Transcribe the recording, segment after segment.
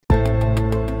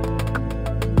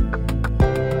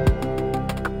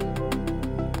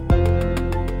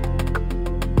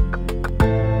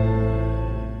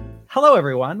Hello,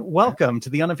 everyone. Welcome to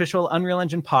the unofficial Unreal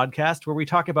Engine podcast, where we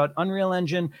talk about Unreal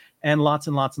Engine and lots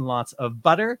of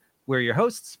butter. We're your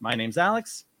hosts. My name's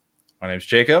Alex. My name's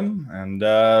Jacob, and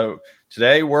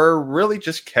today we're really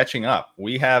just catching up.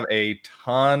 We have a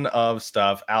ton of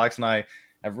stuff. Alex and I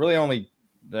have really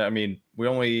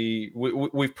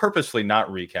we've purposely not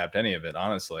recapped any of it,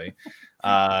 honestly,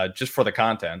 just for the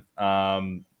content.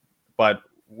 But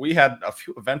we had a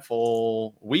few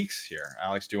eventful weeks here.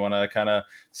 Alex, do you want to kind of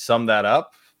sum that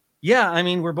up? Yeah, I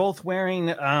mean, we're both wearing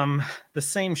the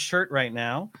same shirt right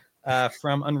now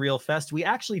from UnrealFest. We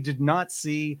actually did not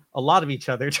see a lot of each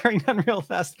other during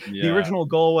UnrealFest. Yeah. The original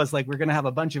goal was like, we're going to have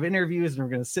a bunch of interviews and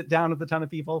we're going to sit down with a ton of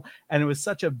people. And it was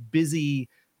such a busy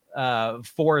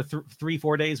 4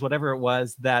 days, whatever it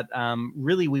was, that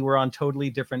really we were on totally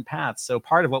different paths. So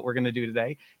part of what we're going to do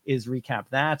today is recap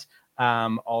that.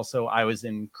 Also, I was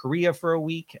in Korea for a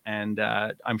week, and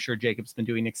I'm sure Jacob's been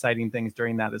doing exciting things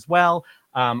during that as well.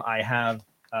 I have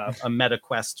a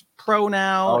MetaQuest Pro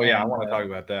now. Oh, yeah, I want to talk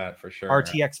about that for sure.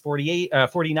 RTX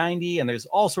 4090, and there's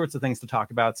all sorts of things to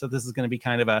talk about. So this is going to be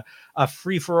kind of a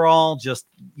free-for-all, just,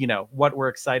 what we're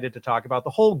excited to talk about. The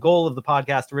whole goal of the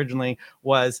podcast originally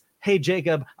was, hey,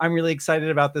 Jacob, I'm really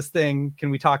excited about this thing. Can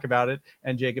we talk about it?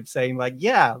 And Jacob saying like,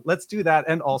 yeah, let's do that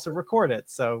and also record it.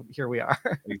 So here we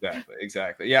are.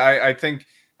 Exactly. Yeah, I think,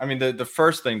 the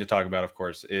first thing to talk about, of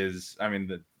course, is,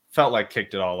 felt like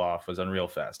kicked it all off was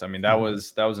UnrealFest.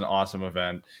 That was an awesome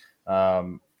event.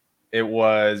 It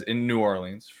was in New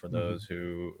Orleans for those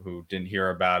who didn't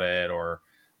hear about it or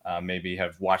maybe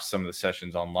have watched some of the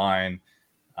sessions online.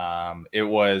 It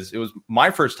was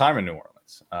my first time in New Orleans.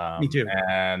 Me too.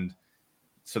 And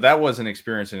so that was an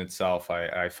experience in itself.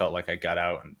 I felt like I got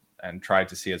out and tried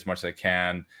to see as much as I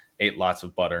can, ate lots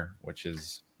of butter, which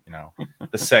is,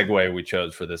 the segue we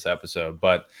chose for this episode.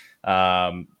 But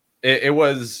it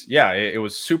was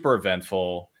super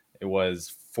eventful. It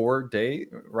was 4 days,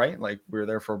 right? Like we were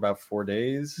there for about 4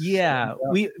 days. Yeah,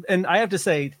 and I have to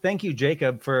say thank you,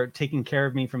 Jacob, for taking care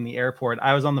of me from the airport.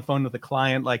 I was on the phone with a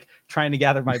client, like trying to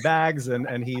gather my bags,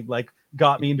 and he like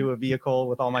got me into a vehicle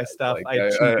with all my stuff. Like, I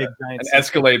had two big giant an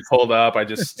Escalade pulled up. I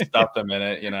just stuffed him in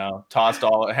it, tossed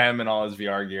him and all his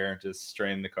VR gear, just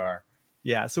strained the car.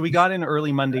 Yeah, so we got in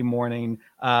early Monday morning.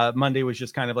 Monday was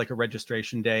just kind of like a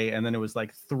registration day, and then it was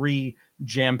like 3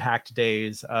 jam-packed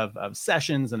days of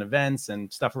sessions and events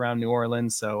and stuff around New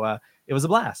Orleans. So it was a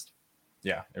blast.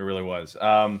 Yeah, it really was.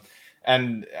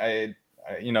 And it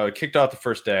kicked off the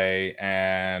first day,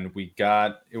 and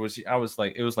it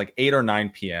was like 8 or 9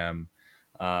 p.m.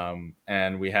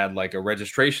 And we had like a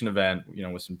registration event,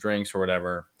 with some drinks or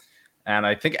whatever. And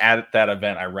I think at that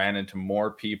event, I ran into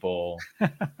more people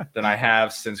than I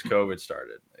have since COVID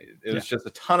started. It was just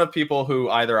a ton of people who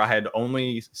either I had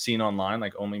only seen online,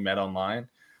 like only met online,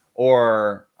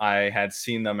 or I had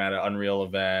seen them at an Unreal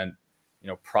event,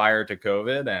 prior to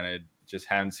COVID, and it just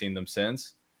hadn't seen them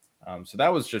since. So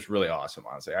that was just really awesome,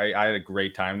 honestly. I had a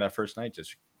great time that first night,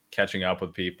 just catching up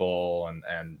with people,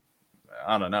 and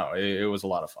I don't know, it was a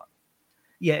lot of fun.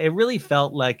 Yeah, it really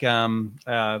felt like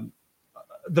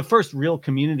the first real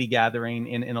community gathering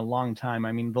in a long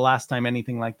time. The last time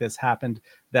anything like this happened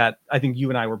that I think you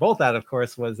and I were both at, of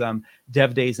course, was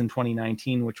Dev Days in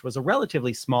 2019, which was a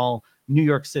relatively small New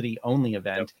York City only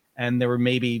event. Yep. And there were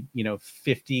maybe,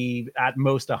 50, at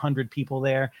most 100 people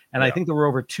there. And I think there were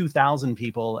over 2,000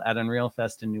 people at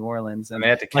UnrealFest in New Orleans. And they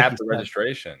had to cap the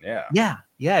registration. Yeah,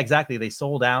 exactly. They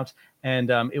sold out.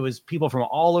 And it was people from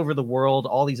all over the world,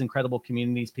 all these incredible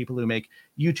communities, people who make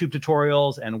YouTube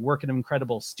tutorials and work in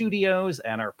incredible studios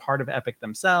and are part of Epic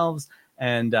themselves.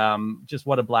 And just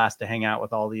what a blast to hang out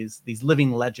with all these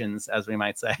living legends, as we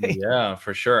might say. Yeah,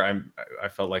 for sure. I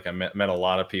felt like I met a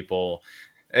lot of people.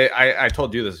 I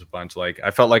told you this a bunch. Like I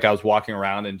felt like I was walking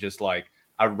around and just like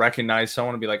I would recognize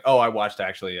someone and be like, oh, I watched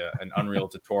actually an Unreal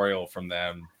tutorial from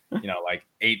them, like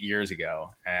 8 years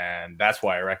ago, and that's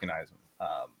why I recognize them.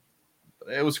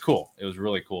 It was cool. It was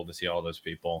really cool to see all those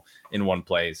people in one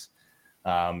place.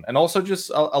 And also just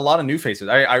a lot of new faces.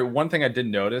 One thing I did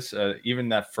notice, even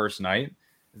that first night,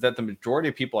 is that the majority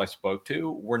of people I spoke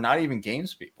to were not even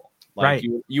games people. Like right.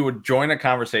 You would join a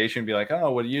conversation and be like,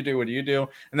 oh, what do you do? What do you do?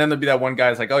 And then there'd be that one guy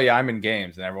who's like, oh yeah, I'm in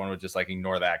games. And everyone would just like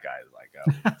ignore that guy. Like,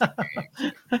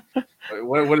 oh,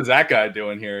 what is that guy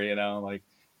doing here?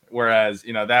 Whereas,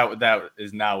 that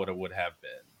is not what it would have been,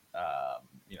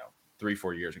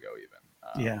 3-4 years ago, even.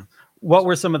 Yeah. What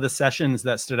were some of the sessions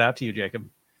that stood out to you, Jacob?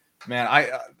 Man,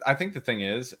 I think the thing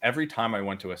is, every time I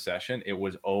went to a session, it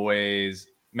was always,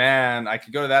 man, I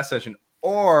could go to that session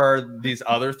or these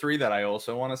other 3 that I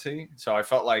also want to see. So I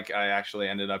felt like I actually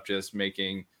ended up just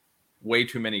making way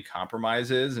too many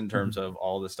compromises in terms of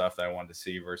all the stuff that I wanted to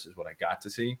see versus what I got to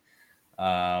see.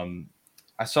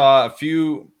 I saw a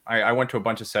few, I went to a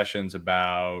bunch of sessions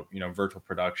about, virtual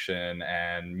production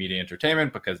and media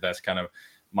entertainment, because that's kind of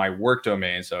my work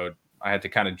domain. So I had to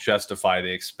kind of justify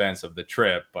the expense of the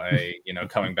trip by,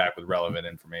 coming back with relevant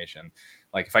information.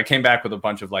 Like if I came back with a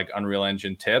bunch of like Unreal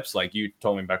Engine tips, like you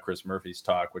told me about Chris Murphy's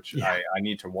talk, which I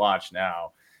need to watch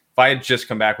now. If I had just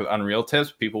come back with Unreal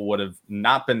tips, people would have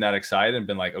not been that excited and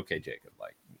been like, okay, Jacob,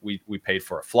 like we paid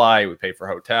for a flight, we paid for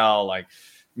a hotel, like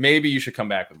maybe you should come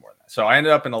back with more than that. So I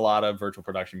ended up in a lot of virtual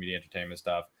production, media entertainment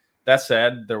stuff. That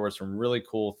said, there were some really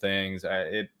cool things.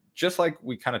 It just like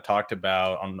we kind of talked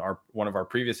about on one of our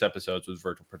previous episodes was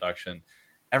virtual production.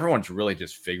 Everyone's really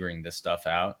just figuring this stuff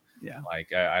out. Yeah.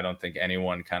 Like I don't think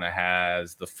anyone kind of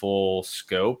has the full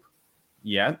scope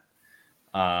yet.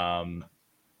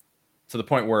 To the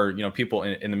point where, people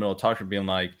in the middle of talk are being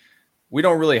like, we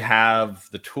don't really have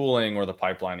the tooling or the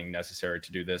pipelining necessary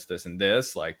to do this, this, and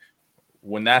this. Like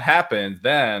when that happens,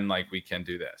 then like we can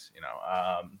do this,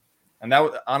 and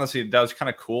that honestly, that was kind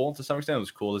of cool to some extent. It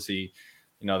was cool to see,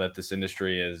 that this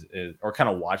industry is or kind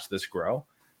of watch this grow.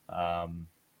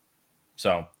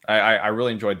 So I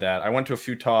really enjoyed that. I went to a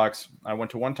few talks. I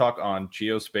went to one talk on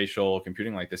geospatial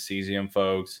computing, like the Cesium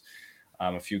folks,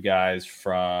 a few guys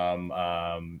from,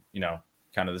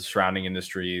 kind of the surrounding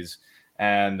industries,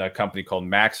 and a company called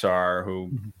Maxar,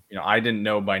 who, I didn't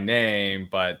know by name,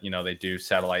 but, they do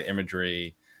satellite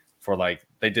imagery for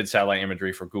they did satellite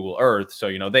imagery for Google Earth.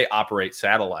 So, they operate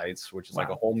satellites, which is like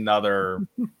a whole nother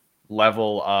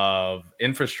level of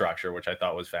infrastructure, which I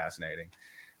thought was fascinating.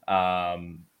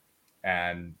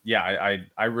 And yeah,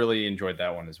 I really enjoyed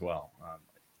that one as well.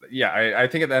 I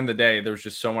think at the end of the day, there's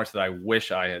just so much that I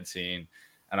wish I had seen,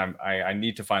 and I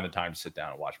need to find the time to sit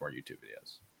down and watch more YouTube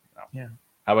videos. Yeah.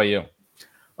 How about you?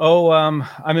 Oh,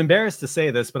 I'm embarrassed to say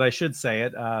this, but I should say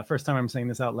it. First time I'm saying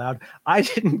this out loud. I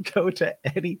didn't go to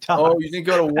any talks. Oh, you didn't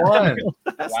go to one?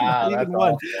 Wow, that's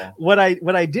one. What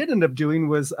I did end up doing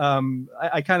was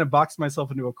I kind of boxed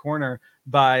myself into a corner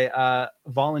by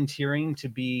volunteering to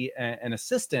be an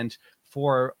assistant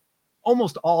for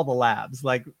almost all the labs.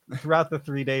 Like throughout the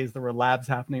 3 days, there were labs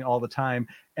happening all the time.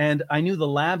 And I knew the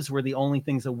labs were the only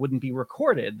things that wouldn't be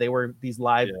recorded. They were these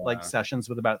live sessions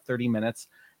with about 30 minutes.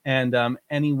 And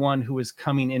anyone who was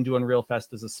coming into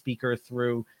UnrealFest as a speaker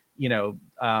through,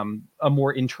 a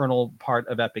more internal part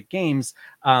of Epic Games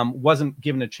wasn't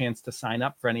given a chance to sign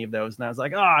up for any of those. And I was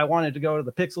like, I wanted to go to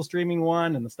the pixel streaming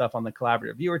one and the stuff on the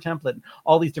collaborative viewer template,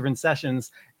 all these different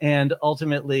sessions. And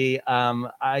ultimately,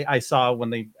 I saw when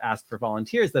they asked for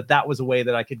volunteers that was a way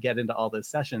that I could get into all those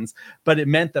sessions. But it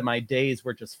meant that my days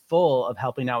were just full of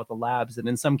helping out with the labs. And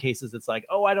in some cases, it's like,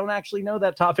 I don't actually know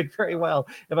that topic very well.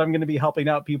 If I'm going to be helping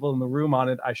out people in the room on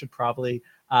it, I should probably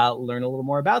learn a little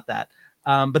more about that.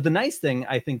 But the nice thing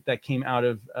I think that came out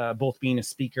of both being a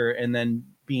speaker and then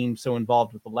being so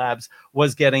involved with the labs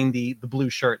was getting the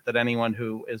blue shirt that anyone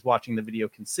who is watching the video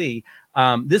can see.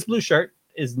 This blue shirt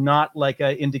is not like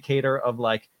an indicator of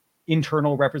like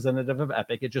internal representative of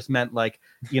Epic. It just meant like,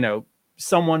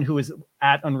 someone who is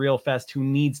at UnrealFest who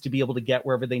needs to be able to get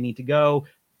wherever they need to go,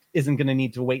 isn't going to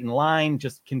need to wait in line,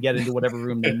 just can get into whatever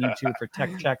room they need to for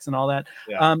tech checks and all that.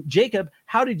 Yeah. Jacob,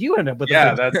 how did you end up with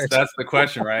a blue shirt? That's the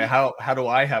question, right? How do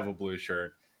I have a blue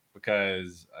shirt?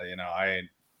 Because,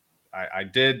 I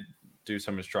did do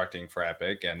some instructing for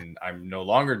Epic, and I'm no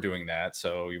longer doing that.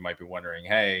 So you might be wondering,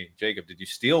 hey, Jacob, did you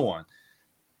steal one?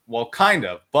 Well, kind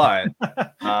of, but,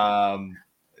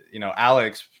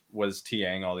 Alex was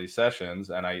TAing all these sessions,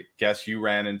 and I guess you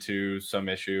ran into some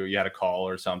issue. You had a call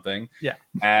or something. Yeah.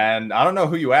 And I don't know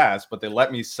who you asked, but they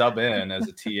let me sub in as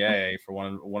a TA for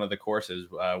one of the courses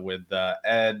with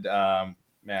Ed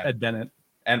Bennett.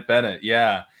 Ed Bennett,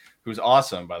 yeah, who's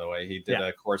awesome, by the way. He did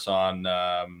a course on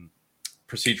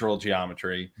procedural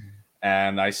geometry,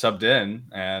 and I subbed in,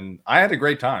 and I had a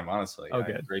great time, honestly. I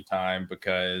had a great time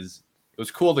because it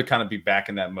was cool to kind of be back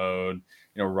in that mode,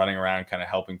 running around, kind of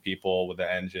helping people with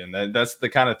the engine. That's the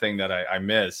kind of thing that I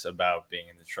miss about being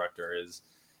an instructor is,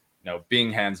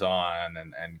 being hands-on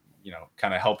and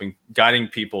kind of guiding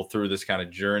people through this kind of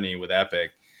journey with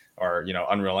Epic or,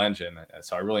 Unreal Engine.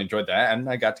 So I really enjoyed that. And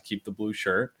I got to keep the blue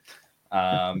shirt.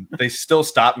 They still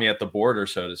stopped me at the border,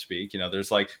 so to speak. There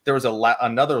was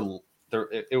another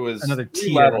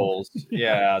three levels.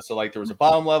 Yeah. So there was a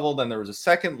bottom level, then there was a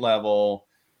second level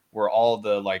where all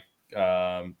the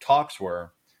talks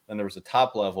were. Then there was a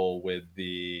top level with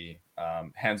the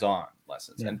hands-on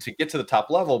lessons. And to get to the top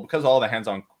level, because all the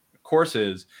hands-on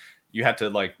courses you had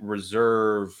to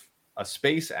reserve a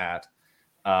space at,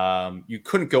 you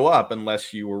couldn't go up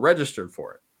unless you were registered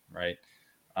for it, right?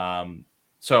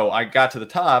 So I got to the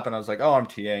top and I was like, oh, I'm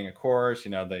TAing a course.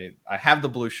 I have the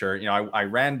blue shirt. I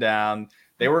ran down.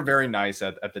 They were very nice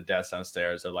at the desk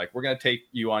downstairs. They're like, we're going to take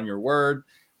you on your word,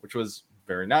 which was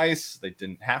very nice. They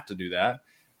didn't have to do that.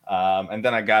 And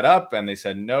then I got up and they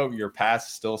said, no, your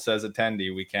pass still says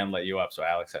attendee. We can't let you up. So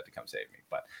Alex had to come save me.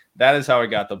 But that is how I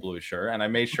got the blue shirt. And I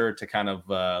made sure to kind of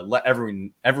let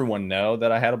everyone know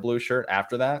that I had a blue shirt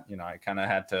after that. I kind of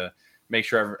had to make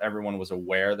sure everyone was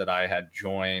aware that I had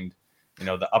joined,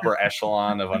 the upper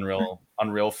echelon of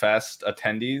UnrealFest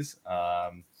attendees.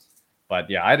 But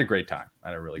yeah, I had a great time. I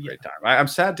had a really great time. I'm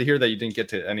sad to hear that you didn't get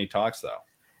to any talks though.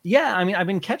 Yeah, I mean, I've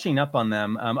been catching up on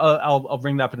them. I'll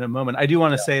bring that up in a moment. I do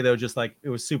want to say though, just like it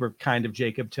was super kind of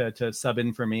Jacob to sub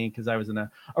in for me because I was in a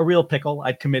real pickle.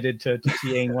 I'd committed to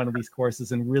TAing one of these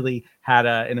courses and really had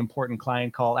an important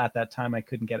client call at that time I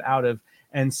couldn't get out of.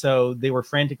 And so they were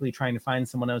frantically trying to find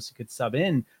someone else who could sub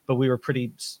in, but we were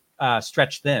pretty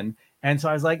stretched thin. And so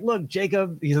I was like, look,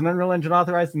 Jacob, he's an Unreal Engine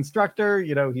authorized instructor.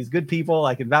 He's good people.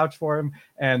 I can vouch for him.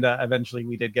 And eventually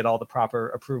we did get all the proper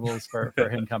approvals for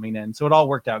him coming in. So it all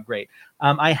worked out great.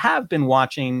 I have been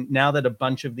watching, now that a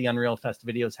bunch of the Unreal Fest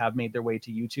videos have made their way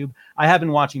to YouTube, I have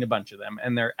been watching a bunch of them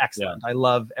and they're excellent. Yeah. I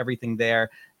love everything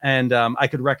there. And I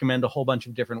could recommend a whole bunch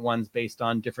of different ones based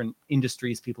on different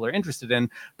industries people are interested in.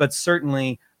 But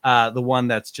certainly the one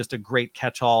that's just a great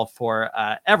catch-all for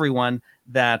everyone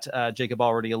that Jacob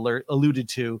already alluded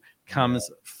to comes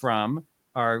from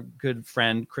our good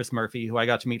friend Chris Murphy, who I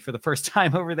got to meet for the first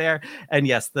time over there. And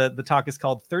yes, the talk is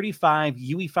called 35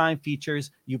 UE5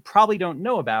 features you probably don't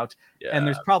know about. Yeah. And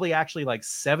there's probably actually like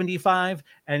 75.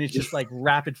 And it's just like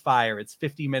rapid fire. It's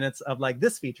 50 minutes of like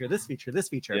this feature, this feature, this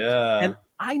feature. Yeah. And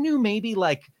I knew maybe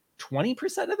like 20%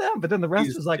 of them, but then the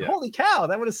rest was like, holy cow,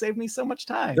 that would have saved me so much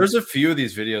time. There's a few of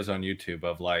these videos on YouTube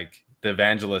of like the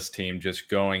evangelist team just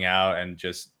going out and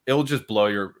it'll just blow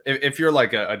your, if you're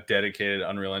like a dedicated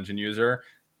Unreal Engine user,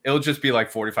 it'll just be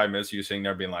like 45 minutes of you sitting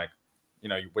there being like,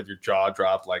 with your jaw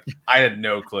dropped, like I had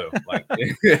no clue. Like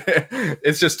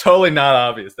it's just totally not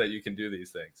obvious that you can do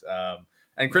these things.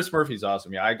 And Chris Murphy's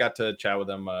awesome. Yeah, I got to chat with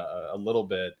him a little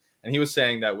bit, and he was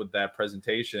saying that with that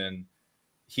presentation,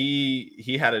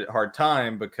 he had a hard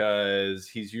time because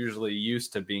he's usually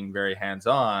used to being very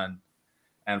hands-on.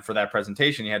 And for that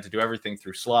presentation, he had to do everything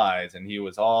through slides, and he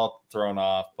was all thrown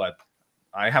off. But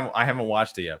I haven't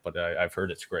watched it yet, but I've heard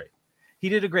it's great. He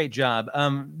did a great job.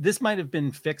 This might have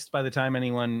been fixed by the time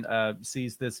anyone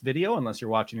sees this video, unless you're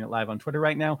watching it live on Twitter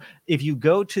right now. If you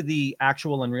go to the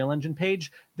actual Unreal Engine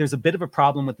page, there's a bit of a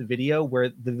problem with the video where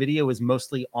the video is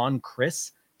mostly on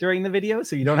Chris during the video,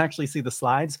 so you don't actually see the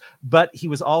slides, but he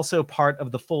was also part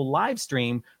of the full live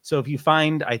stream. So if you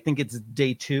find, I think it's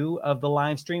day 2 of the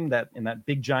live stream, that in that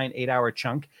big giant 8-hour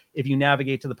chunk, if you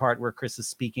navigate to the part where Chris is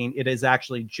speaking, it is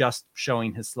actually just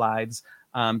showing his slides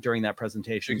during that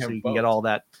presentation, so you can get all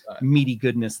that meaty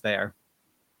goodness there.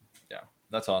 Yeah,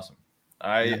 that's awesome.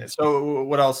 So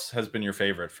what else has been your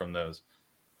favorite from those?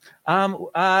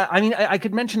 I mean, I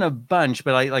could mention a bunch,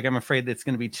 but I'm afraid that it's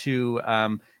going to be too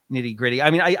nitty gritty. I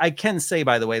mean, I can say,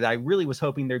 by the way, that I really was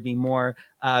hoping there'd be more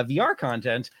VR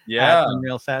content at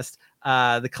UnrealFest.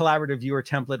 The collaborative viewer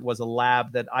template was a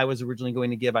lab that I was originally going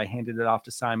to give. I handed it off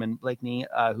to Simon Blakeney,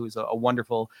 who's a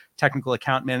wonderful technical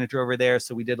account manager over there.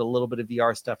 So we did a little bit of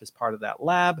VR stuff as part of that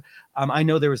lab. I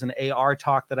know there was an AR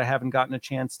talk that I haven't gotten a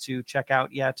chance to check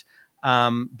out yet.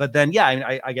 But then, yeah, I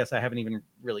mean, I guess I haven't even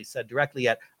really said directly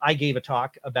yet. I gave a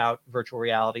talk about virtual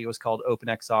reality. It was called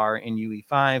OpenXR in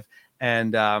UE5.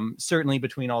 And certainly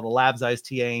between all the labs I was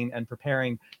TAing and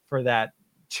preparing for that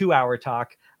 2-hour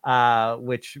talk,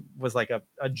 which was like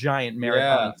a giant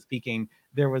marathon speaking,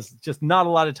 there was just not a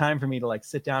lot of time for me to like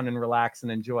sit down and relax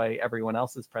and enjoy everyone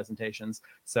else's presentations.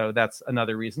 So that's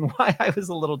another reason why I was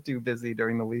a little too busy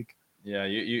during the week. Yeah,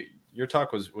 your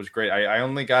talk was great. I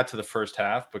only got to the first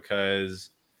half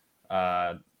because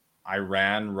I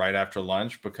ran right after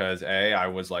lunch because I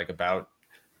was like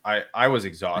I was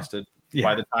exhausted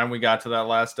by the time we got to that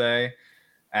last day,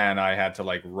 and I had to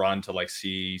like run to like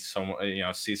see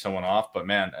someone off. But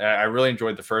man, I really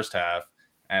enjoyed the first half,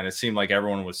 and it seemed like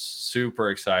everyone was super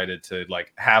excited to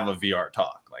like have a VR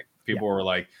talk. Like people were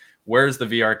like, "Where's the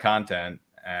VR content?"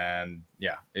 And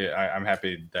I'm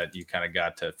happy that you kind of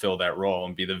got to fill that role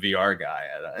and be the VR guy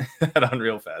at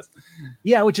UnrealFest.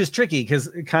 Yeah, which is tricky because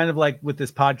kind of like with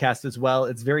this podcast as well,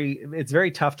 it's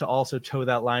very tough to also toe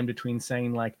that line between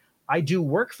saying like, I do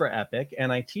work for Epic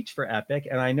and I teach for Epic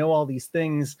and I know all these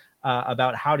things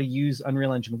about how to use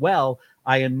Unreal Engine well.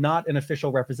 I am not an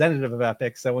official representative of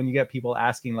Epic. So when you get people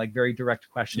asking like very direct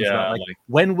questions about like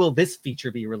when will this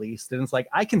feature be released? And it's like,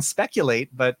 I can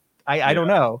speculate, but I don't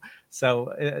know.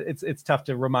 So it's tough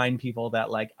to remind people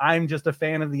that like I'm just a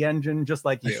fan of the engine, just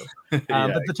like you. But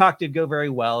the talk did go very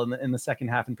well, and in the second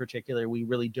half in particular, we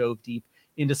really dove deep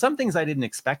into some things I didn't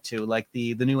expect to, like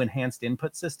the new enhanced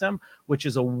input system, which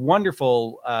is a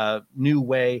wonderful new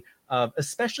way of,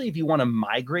 especially if you want to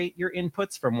migrate your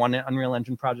inputs from one Unreal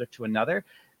Engine project to another.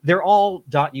 They're all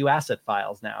 .u asset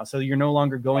files now. So you're no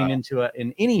longer going into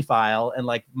an ini file and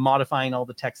like modifying all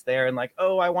the text there and like,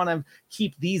 oh, I want to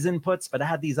keep these inputs, but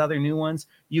add these other new ones.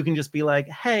 You can just be like,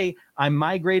 hey, I'm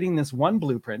migrating this one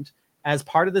blueprint. As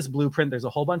part of this blueprint, there's a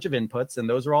whole bunch of inputs, and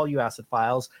those are all UAsset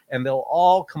files, and they'll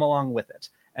all come along with it.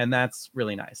 And that's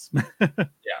really nice.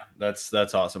 Yeah, that's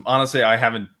awesome. Honestly, I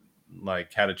haven't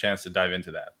like had a chance to dive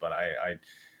into that, but I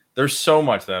there's so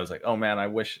much that I was like, oh man, I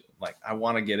wish, like, I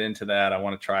want to get into that. I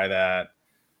want to try that.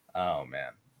 Oh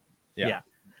man. Yeah.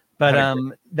 But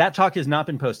that talk has not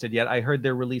been posted yet. I heard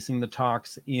they're releasing the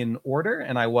talks in order,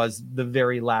 and I was the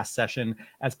very last session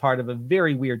as part of a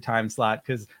very weird time slot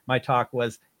because my talk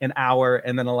was an hour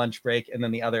and then a lunch break and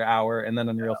then the other hour and then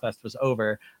UnrealFest was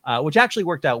over, which actually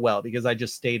worked out well because I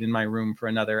just stayed in my room for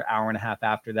another hour and a half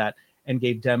after that and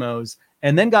gave demos,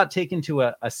 and then got taken to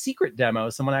a secret demo.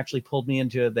 Someone actually pulled me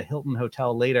into the Hilton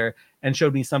Hotel later and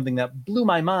showed me something that blew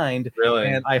my mind. Really?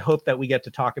 And I hope that we get to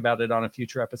talk about it on a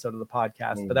future episode of the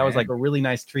podcast. But that was like a really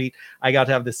nice treat. I got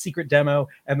to have the secret demo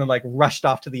and then like rushed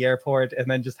off to the airport and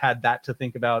then just had that to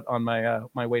think about on my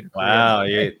my way to Korea. Wow,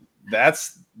 yeah,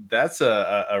 that's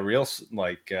a real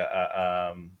like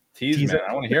tease, man.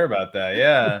 I want to hear about that.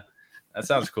 Yeah, that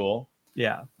sounds cool.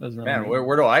 Yeah, that was really man.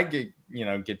 Where do I get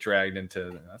dragged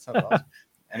into? That sounds awesome.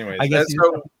 Anyways, I guess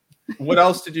so what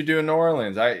else did you do in New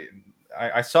Orleans?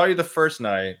 I saw you the first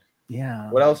night. Yeah.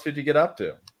 What else did you get up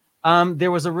to? There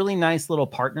was a really nice little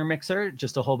partner mixer,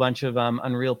 just a whole bunch of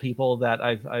Unreal people that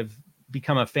I've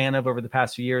become a fan of over the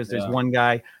past few years. There's one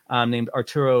guy named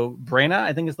Arturo Brena,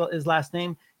 I think is his last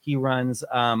name. He runs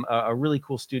a really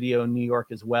cool studio in New York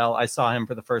as well. I saw him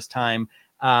for the first time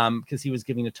because he was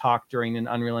giving a talk during an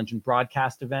Unreal Engine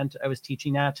broadcast event I was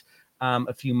teaching at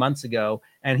a few months ago.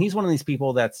 And he's one of these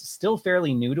people that's still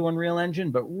fairly new to Unreal Engine,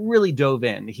 but really dove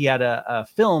in. He had a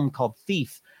film called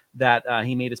Thief that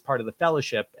he made as part of the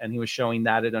fellowship, and he was showing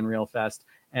that at UnrealFest.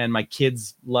 And my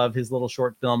kids love his little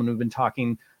short film, and we've been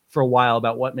talking for a while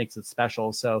about what makes it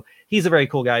special. So he's a very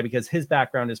cool guy because his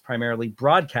background is primarily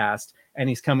broadcast, and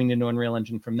he's coming into Unreal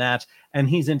Engine from that. And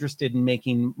he's interested in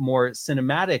making more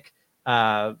cinematic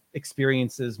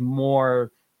experiences,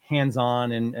 more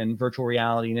hands-on and virtual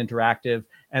reality and interactive.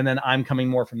 And then I'm coming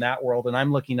more from that world, and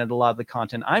I'm looking at a lot of the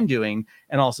content I'm doing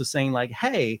and also saying like,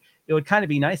 hey, it would kind of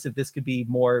be nice if this could be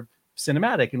more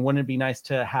cinematic, and wouldn't it be nice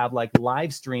to have like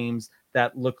live streams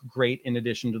that look great in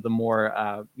addition to the more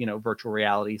virtual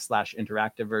reality /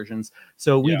 interactive versions.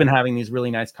 So we've been having these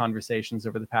really nice conversations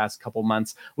over the past couple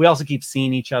months. We also keep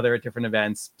seeing each other at different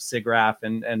events, SIGGRAPH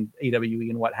and AWE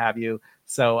and what have you.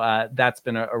 So that's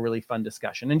been a really fun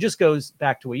discussion, and just goes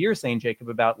back to what you're saying, Jacob,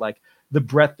 about like the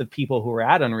breadth of people who are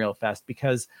at UnrealFest,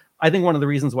 because I think one of the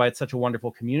reasons why it's such a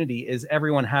wonderful community is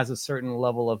everyone has a certain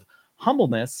level of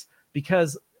humbleness,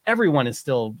 because everyone is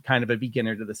still kind of a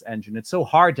beginner to this engine. It's so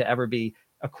hard to ever be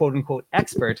a quote unquote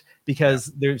expert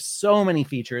because there's so many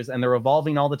features and they're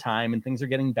evolving all the time and things are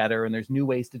getting better and there's new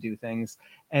ways to do things.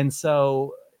 And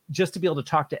so just to be able to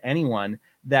talk to anyone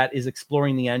that is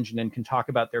exploring the engine and can talk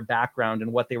about their background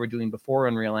and what they were doing before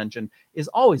Unreal Engine is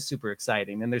always super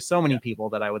exciting. And there's so many people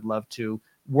that I would love to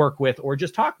work with or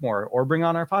just talk more or bring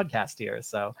on our podcast here.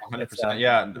 So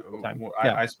 100%.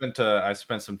 I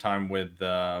spent some time with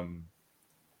the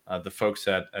folks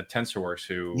at TensorWorks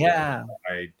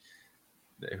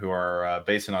who are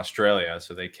based in Australia.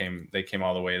 So they came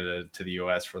all the way to the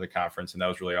US for the conference, and that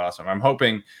was really awesome. I'm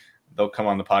hoping they'll come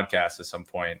on the podcast at some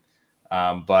point.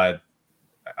 But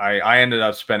I ended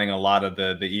up spending a lot of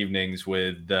the evenings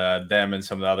with them and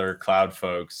some of the other cloud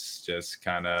folks, just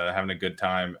kind of having a good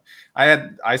time.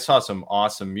 I saw some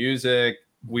awesome music.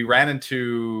 We ran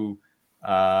into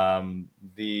the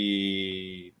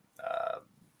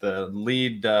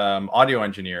lead audio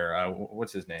engineer.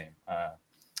 What's his name?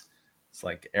 It's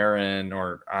like Aaron,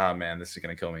 or man, this is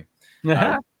gonna kill me.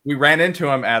 We ran into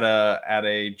him at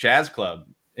a jazz club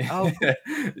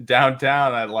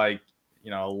downtown at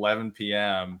 11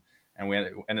 p.m. and we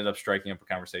ended up striking up a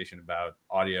conversation about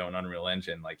audio and Unreal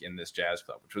Engine in this jazz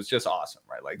club, which was just awesome,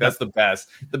 right? Like that's the best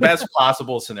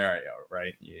possible scenario,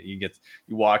 right? You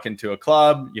walk into a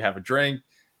club, you have a drink,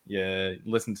 you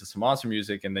listen to some awesome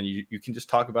music, and then you can just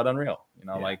talk about Unreal.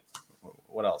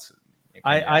 What else?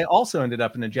 I also ended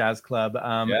up in a jazz club,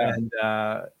 and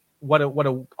what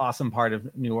a awesome part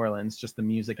of New Orleans, just the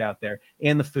music out there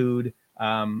and the food.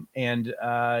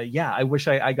 I wish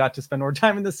I got to spend more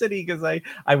time in the city, because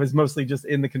I was mostly just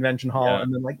in the convention hall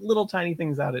and then like little tiny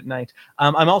things out at night.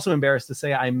 I'm also embarrassed to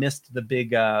say I missed the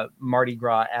big Mardi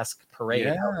Gras-esque parade.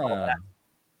 Yeah.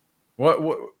 What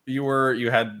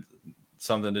you had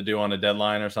something to do on a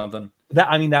deadline or something?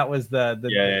 That was the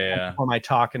yeah. for my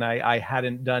talk, and I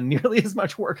hadn't done nearly as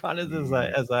much work on it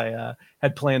as I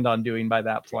had planned on doing by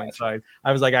that point. Gotcha. So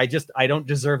I was like, I don't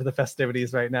deserve the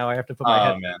festivities right now. I have to put my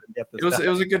head down and get this done. It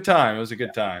was a good time. It was a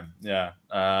good time. Yeah.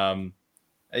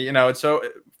 It's so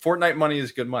Fortnite money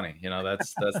is good money.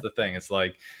 That's the thing. It's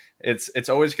like it's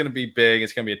always going to be big.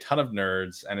 It's going to be a ton of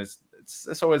nerds, and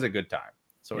it's always a good time.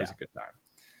 It's always a good time.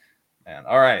 And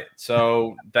all right,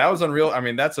 so that was Unreal. I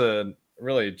mean, that's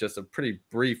really just a pretty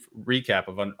brief recap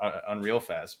of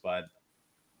UnrealFest. But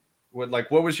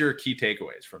what was your key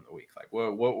takeaways from the week? Like,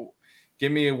 what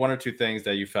give me one or two things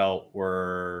that you felt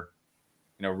were,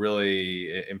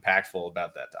 really impactful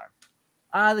about that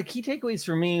time. The key takeaways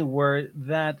for me were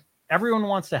that everyone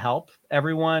wants to help.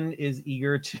 Everyone is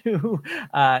eager to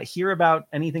hear about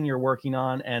anything you're working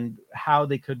on and how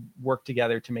they could work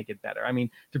together to make it better. I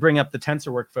mean, to bring up the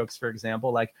TensorWork folks, for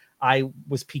example, like I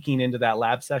was peeking into that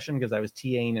lab session because I was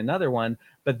TAing another one,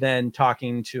 but then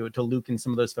talking to Luke and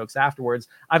some of those folks afterwards,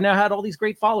 I've now had all these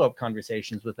great follow-up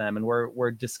conversations with them, and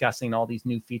we're discussing all these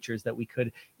new features that we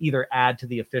could either add to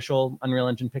the official Unreal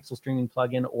Engine pixel streaming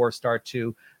plugin or start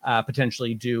to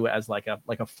potentially do as like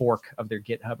a fork of their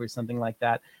GitHub or something like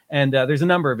that. And there's a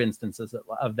number of instances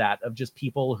of that, of just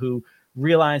people who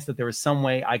realized that there was some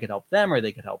way I could help them or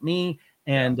they could help me.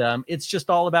 And it's just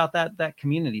all about that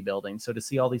community building. So to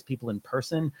see all these people in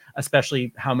person,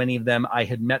 especially how many of them I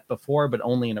had met before, but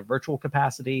only in a virtual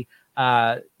capacity.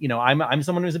 I'm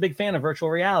someone who's a big fan of virtual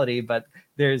reality, but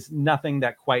there's nothing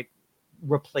that quite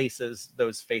replaces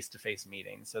those face-to-face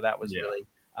meetings. So that was really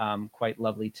quite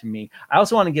lovely to me. I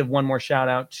also want to give one more shout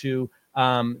out to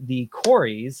the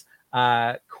Corys,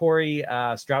 Corey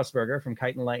Straussberger from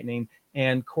Kite and Lightning,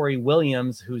 and Corey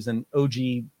Williams, who's an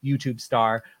OG YouTube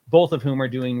star, both of whom are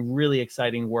doing really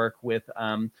exciting work with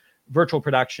virtual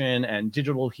production and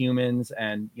digital humans.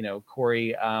 And,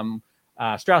 Corey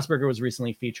Straussberger was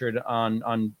recently featured on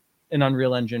an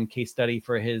Unreal Engine case study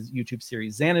for his YouTube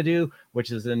series Xanadu,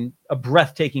 which is a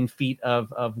breathtaking feat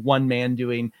of one man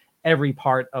doing every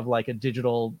part of like a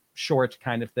digital short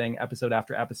kind of thing, episode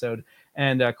after episode.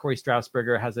 And Corey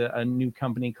Straussberger has a new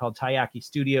company called Taiyaki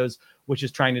Studios, which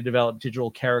is trying to develop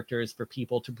digital characters for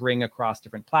people to bring across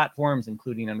different platforms,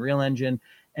 including Unreal Engine.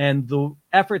 And the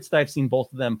efforts that I've seen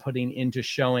both of them putting into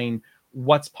showing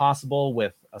what's possible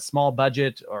with a small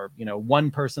budget, or one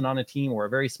person on a team or a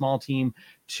very small team,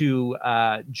 to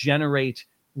generate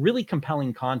really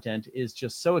compelling content is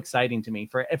just so exciting to me.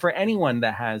 For anyone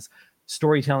that has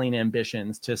storytelling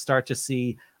ambitions, to start to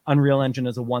see Unreal Engine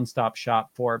as a one-stop shop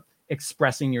for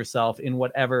expressing yourself in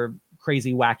whatever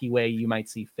crazy, wacky way you might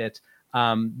see fit.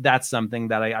 That's something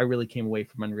that I really came away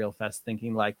from UnrealFest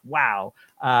thinking like, wow,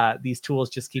 these tools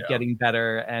just keep getting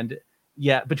better. And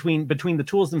between the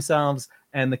tools themselves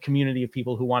and the community of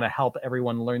people who want to help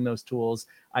everyone learn those tools,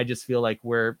 I just feel like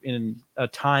we're in a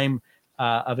time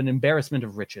of an embarrassment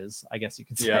of riches, I guess you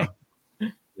could say.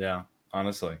 Yeah,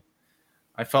 honestly.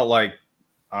 I felt like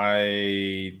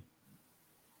the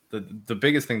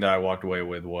biggest thing that I walked away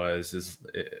with is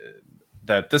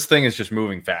that this thing is just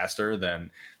moving faster than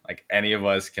like any of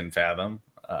us can fathom.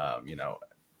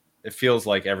 It feels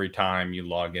like every time you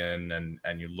log in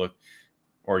and you look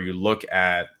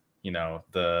at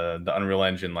the Unreal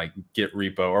Engine like Git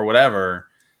repo or whatever,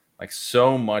 like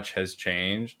so much has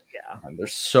changed. And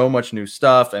there's so much new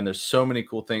stuff, and there's so many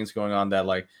cool things going on that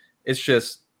like it's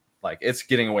just like it's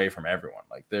getting away from everyone.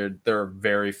 Like there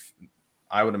are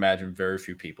I would imagine very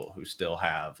few people who still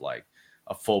have like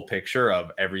a full picture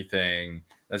of everything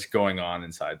that's going on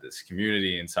inside this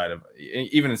community,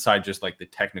 even inside just like the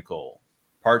technical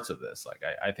parts of this. Like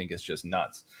I think it's just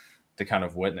nuts to kind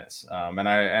of witness. And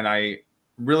I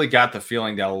really got the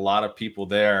feeling that a lot of people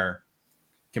there,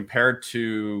 compared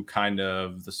to kind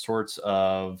of the sorts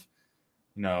of,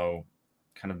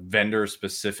 kind of vendor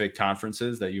specific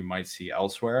conferences that you might see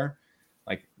elsewhere,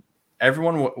 like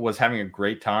everyone was having a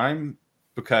great time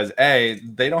because they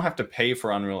don't have to pay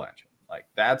for Unreal Engine. Like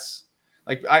that's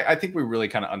like, I think we really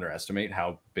kind of underestimate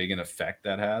how big an effect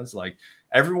that has. Like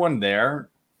everyone there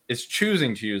is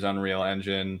choosing to use Unreal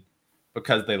Engine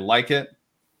because they like it,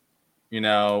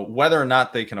 whether or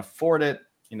not they can afford it,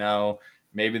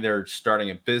 maybe they're starting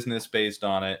a business based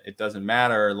on it. It doesn't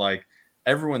matter. Like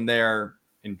everyone there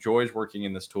enjoys working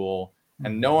in this tool,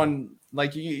 and no one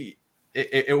like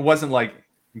it wasn't like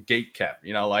gate kept,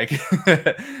 you know, like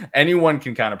anyone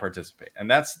can kind of participate. And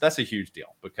that's a huge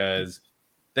deal, because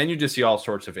then you just see all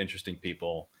sorts of interesting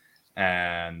people,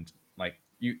 and like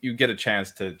you get a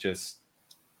chance to just,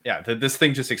 this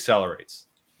thing just accelerates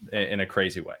in a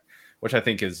crazy way, which I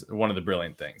think is one of the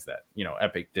brilliant things that, you know,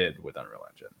 Epic did with Unreal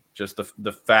Engine. Just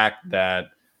the fact that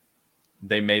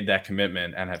they made that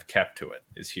commitment and have kept to it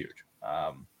is huge.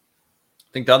 I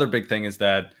think the other big thing is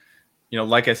that, you know,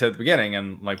 like I said at the beginning,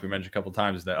 and like we mentioned a couple of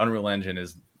times, that Unreal Engine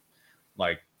is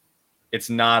like, it's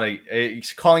not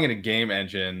it's calling it a game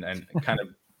engine and kind of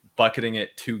bucketing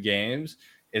it to games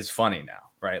is funny now,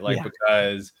 right? Like,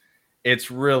 because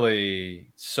it's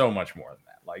really so much more than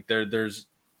that. Like there's,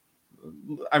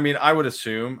 I mean, I would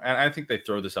assume, and I think they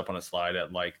throw this up on a slide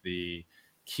at like the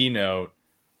keynote,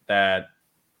 that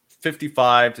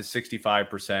 55 to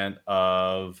 65%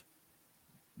 of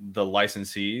the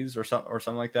licensees or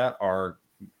something like that are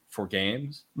for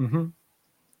games. Mm-hmm.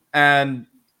 And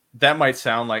that might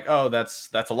sound like, oh, that's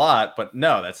a lot, but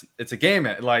no, it's a game.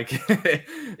 Like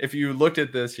if you looked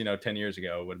at this, you know, 10 years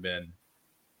ago, it would have been,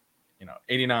 you know,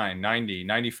 89, 90,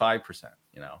 95%,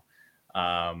 you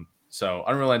know. So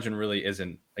Unreal Engine really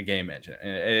isn't a game engine.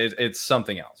 It's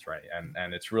something else, right?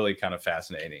 And it's really kind of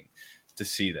fascinating to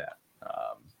see that.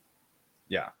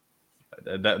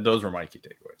 Those were my key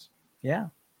takeaways. Yeah.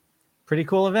 Pretty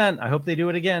cool event. I hope they do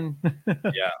it again.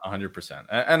 Yeah, 100%.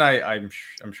 And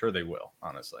I'm sure they will,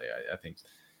 honestly. I think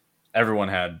everyone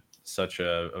had such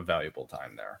a valuable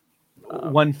time there.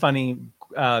 One funny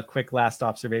quick last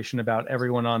observation about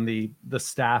everyone on the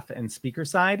staff and speaker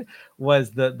side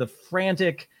was the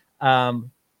frantic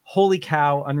holy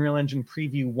cow, Unreal Engine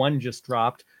Preview 1 just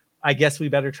dropped. I guess we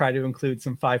better try to include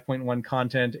some 5.1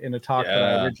 content in a talk that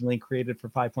I originally created for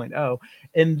 5.0.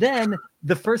 And then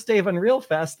the first day of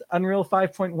UnrealFest, Unreal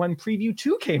 5.1 Preview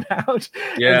 2 came out.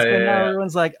 Now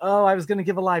everyone's like, oh, I was going to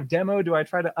give a live demo. Do I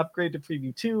try to upgrade to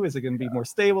Preview 2? Is it going to be more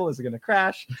stable? Is it going to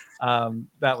crash?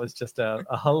 That was just a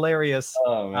hilarious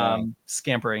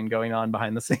scampering going on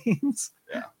behind the scenes.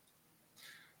 Yeah.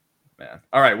 Man.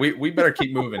 All right. We better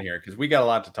keep moving here because we got a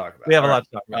lot to talk about. We have a lot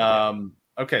to talk about.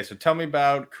 Okay, so tell me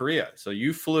about Korea. So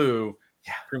you flew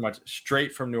pretty much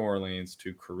straight from New Orleans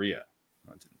to Korea.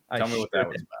 Tell me what that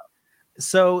was about.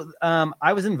 So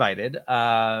I was invited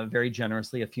very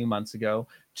generously a few months ago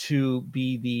to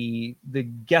be the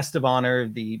guest of honor,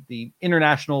 the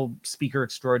international speaker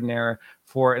extraordinaire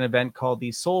for an event called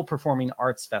the Seoul Performing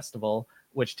Arts Festival,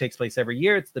 which takes place every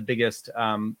year. It's the biggest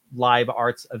live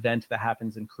arts event that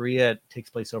happens in Korea. It takes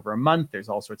place over a month. There's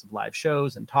all sorts of live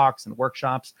shows and talks and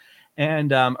workshops.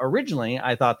 And originally,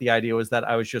 I thought the idea was that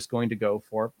I was just going to go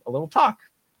for a little talk.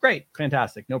 Great,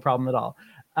 fantastic, no problem at all.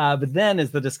 But then as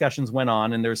the discussions went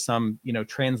on and there's some,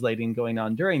 translating going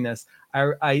on during this,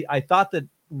 I thought that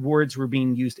words were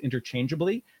being used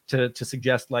interchangeably to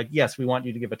suggest like, yes, we want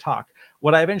you to give a talk.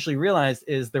 What I eventually realized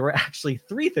is there were actually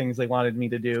 3 things they wanted me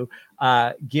to do.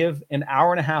 Give an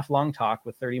hour and a half long talk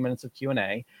with 30 minutes of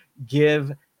Q&A,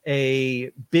 give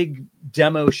a big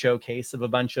demo showcase of a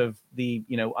bunch of the,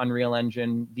 Unreal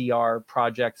Engine VR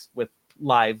projects with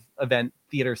live event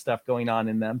theater stuff going on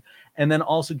in them, and then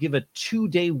also give a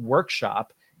 2-day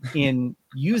workshop in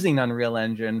using Unreal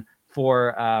Engine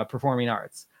for performing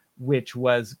arts, which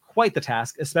was quite the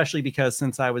task, especially because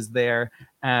since I was there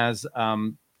as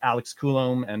Alex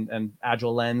Coulomb and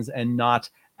Agile Lens and not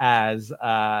as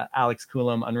Alex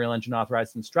Coulomb, Unreal Engine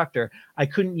authorized instructor, I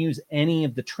couldn't use any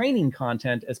of the training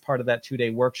content as part of that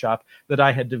 2-day workshop that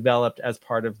I had developed as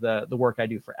part of the work I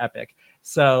do for Epic.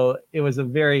 So it was a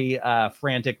very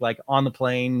frantic, like on the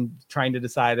plane, trying to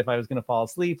decide if I was going to fall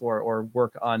asleep or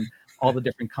work on all the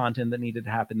different content that needed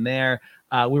to happen there.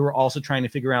 We were also trying to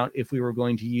figure out if we were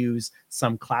going to use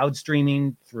some cloud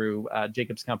streaming through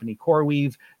Jacob's company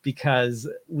CoreWeave, because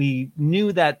we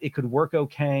knew that it could work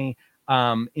okay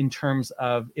in terms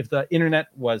of if the internet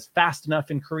was fast enough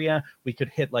in Korea, we could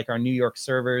hit like our New York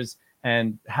servers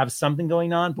and have something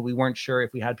going on, but we weren't sure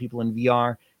if we had people in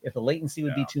VR, if the latency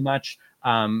would be too much.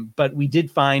 But we did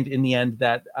find in the end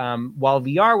that while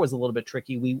VR was a little bit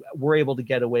tricky, we were able to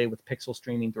get away with pixel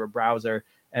streaming through a browser,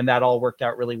 and that all worked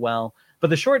out really well. But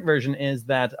the short version is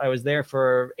that I was there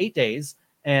for 8 days,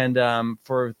 and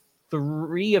for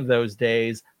 3 of those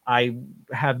days, I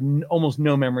have almost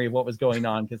no memory of what was going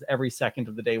on because every second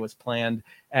of the day was planned,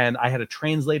 and I had a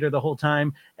translator the whole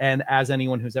time. And as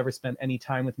anyone who's ever spent any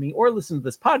time with me or listened to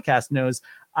this podcast knows,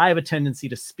 I have a tendency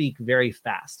to speak very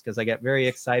fast because I get very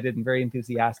excited and very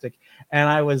enthusiastic. And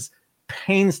I was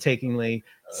painstakingly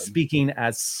speaking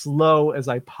as slow as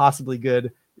I possibly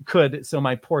could. So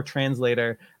my poor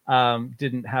translator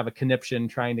didn't have a conniption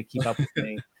trying to keep up with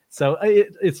me. So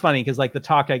it's funny because like the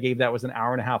talk I gave that was an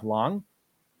hour and a half long,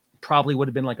 probably would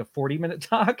have been like a 40-minute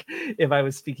talk if I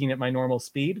was speaking at my normal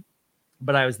speed.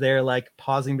 But I was there like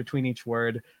pausing between each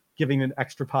word, giving an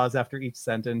extra pause after each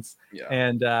sentence. Yeah.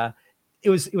 And it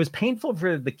was painful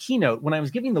for the keynote. When I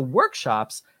was giving the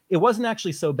workshops, it wasn't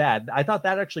actually so bad. I thought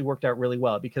that actually worked out really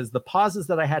well because the pauses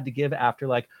that I had to give after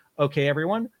like, okay,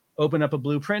 everyone, open up a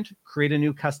blueprint, create a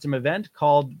new custom event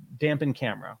called dampen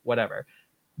camera, whatever.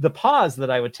 The pause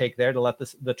that I would take there to let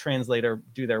the translator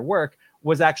do their work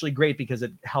was actually great because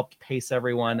it helped pace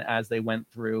everyone as they went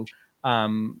through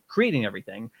creating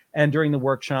everything. And during the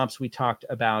workshops, we talked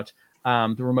about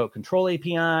the remote control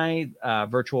API,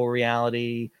 virtual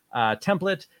reality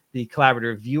template, the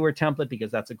collaborative viewer template,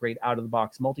 because that's a great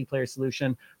out-of-the-box multiplayer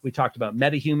solution. We talked about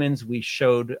metahumans.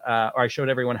 I showed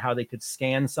everyone how they could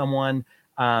scan someone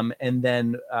and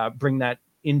then bring that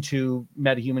into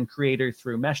MetaHuman Creator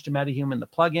through Mesh to MetaHuman, the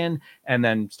plugin, and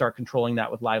then start controlling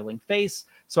that with Live Link Face.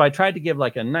 So I tried to give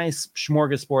like a nice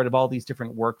smorgasbord of all these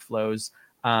different workflows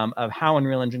of how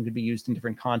Unreal Engine could be used in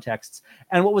different contexts.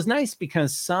 And what was nice,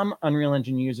 because some Unreal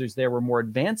Engine users there were more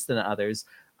advanced than others,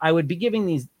 I would be giving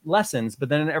these lessons, but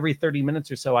then every 30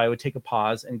 minutes or so, I would take a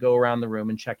pause and go around the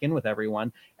room and check in with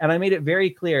everyone. And I made it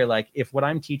very clear, like, if what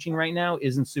I'm teaching right now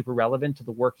isn't super relevant to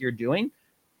the work you're doing,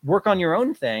 work on your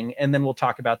own thing, and then we'll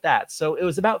talk about that. So it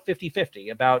was about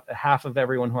 50-50. About half of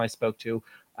everyone who I spoke to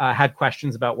had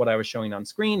questions about what I was showing on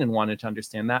screen and wanted to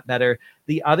understand that better.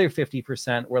 The other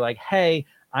 50% were like, hey,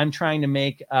 I'm trying to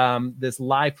make this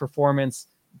live performance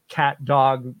cat,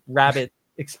 dog, rabbit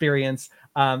experience.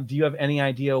 Do you have any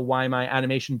idea why my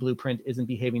animation blueprint isn't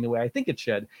behaving the way I think it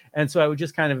should? And so I would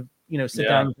just kind of, sit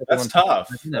down with everyone.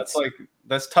 That's tough.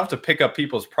 That's tough to pick up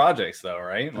people's projects though,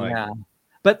 right? Like, yeah.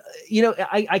 But,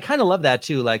 I kind of love that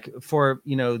too. Like for,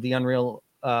 the Unreal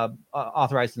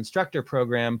Authorized Instructor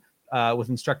program with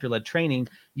instructor-led training,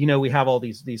 we have all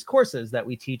these courses that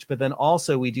we teach, but then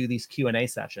also we do these Q&A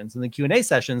sessions. And the Q&A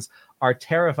sessions are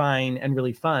terrifying and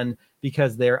really fun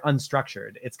because they're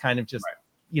unstructured. It's kind of just,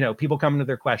 people come into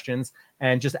their questions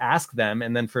and just ask them.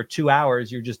 And then for 2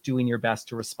 hours, you're just doing your best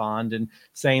to respond and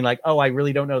saying like, oh, I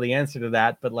really don't know the answer to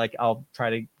that, but like, I'll try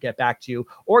to get back to you.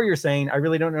 Or you're saying, I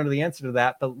really don't know the answer to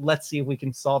that, but let's see if we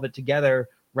can solve it together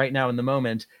right now in the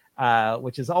moment,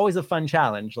 which is always a fun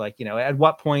challenge. Like, at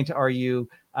what point are you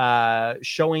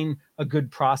showing a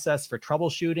good process for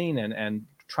troubleshooting and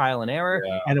trial and error?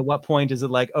 Yeah. And at what point is it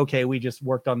like, okay, we just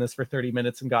worked on this for 30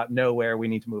 minutes and got nowhere, we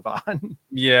need to move on?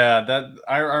 Yeah, that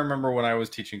I remember when I was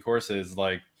teaching courses,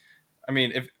 like, I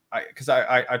mean, because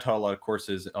I taught a lot of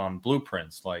courses on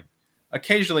blueprints, like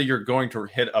occasionally you're going to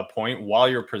hit a point while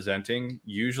you're presenting,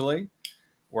 usually,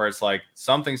 where it's like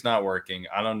something's not working.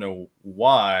 I don't know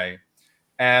why.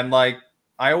 And like,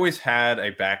 I always had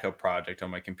a backup project on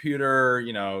my computer.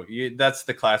 That's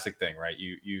the classic thing, right?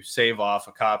 You save off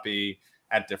a copy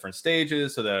at different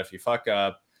stages so that if you fuck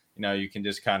up, you can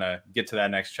just kind of get to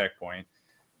that next checkpoint.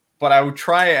 But I would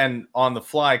try and on the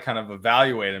fly kind of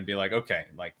evaluate and be like, okay,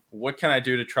 like what can I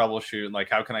do to troubleshoot? Like,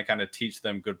 how can I kind of teach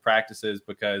them good practices?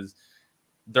 Because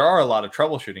there are a lot of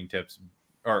troubleshooting tips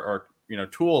or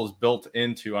tools built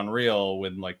into Unreal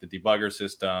with like the debugger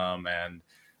system and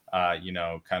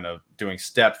kind of doing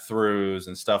step throughs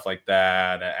and stuff like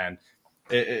that. And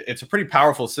it's a pretty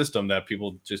powerful system that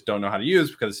people just don't know how to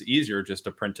use because it's easier just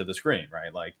to print to the screen,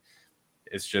 right? Like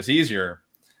it's just easier.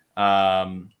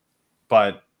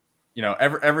 But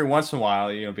every once in a while,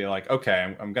 be like,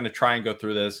 okay, I'm going to try and go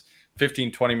through this.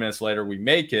 15, 20 minutes later, we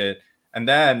make it. And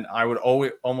then I would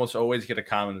almost always get a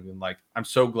comment of being like, I'm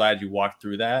so glad you walked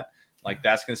through that. Like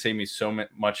that's going to save me so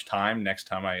much time next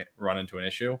time I run into an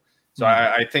issue. So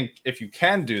I think if you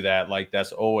can do that, like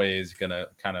that's always going to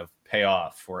kind of pay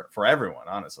off for everyone,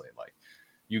 honestly. Like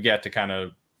you get to kind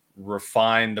of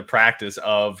refine the practice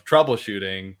of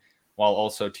troubleshooting while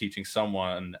also teaching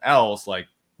someone else like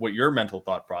what your mental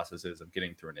thought process is of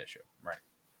getting through an issue. Right.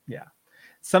 Yeah.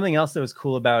 Something else that was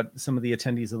cool about some of the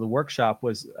attendees of the workshop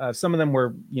was some of them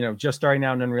were, just starting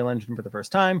out in Unreal Engine for the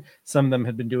first time. Some of them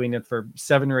had been doing it for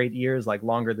 7 or 8 years, like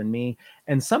longer than me.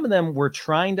 And some of them were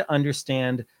trying to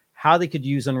understand how they could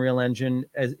use Unreal Engine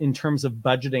as in terms of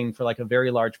budgeting for like a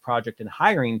very large project and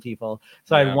hiring people.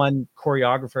 So I had one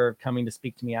choreographer coming to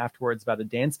speak to me afterwards about a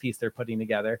dance piece they're putting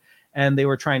together. And they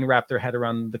were trying to wrap their head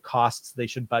around the costs they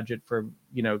should budget for,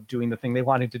 doing the thing they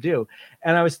wanted to do.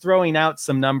 And I was throwing out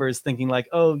some numbers thinking like,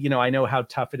 oh, I know how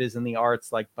tough it is in the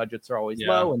arts, like budgets are always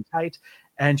low and tight.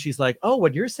 And she's like, oh,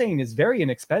 what you're saying is very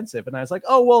inexpensive. And I was like,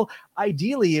 oh, well,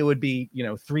 ideally it would be,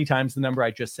 3 times the number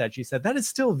I just said. She said, that is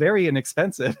still very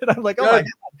inexpensive. And I'm like, oh my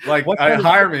God. Like,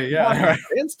 hire me. Yeah.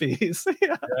 Dance piece.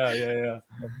 Yeah.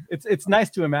 It's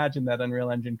nice to imagine that Unreal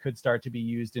Engine could start to be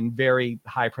used in very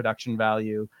high production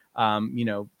value,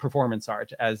 performance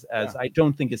art as I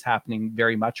don't think is happening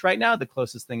very much right now. The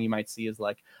closest thing you might see is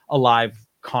like a live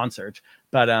concert,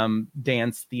 but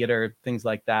dance, theater, things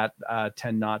like that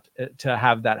tend not to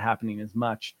have that happening as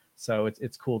much. So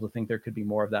it's cool to think there could be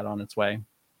more of that on its way.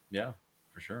 Yeah,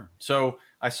 for sure. So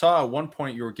I saw at one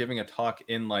point you were giving a talk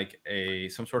in like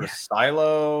some sort of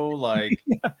silo. Like,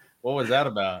 what was that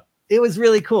about? It was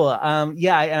really cool. And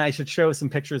I should show some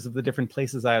pictures of the different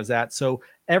places I was at. So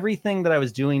everything that I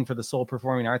was doing for the Seoul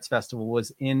Performing Arts Festival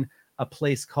was in a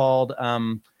place called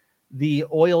the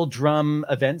Oil Drum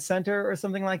Event Center or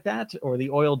something like that, or the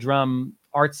Oil Drum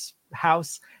Arts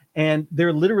House. And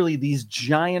they're literally these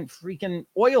giant freaking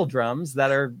oil drums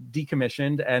that are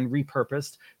decommissioned and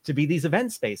repurposed to be these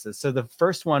event spaces. So the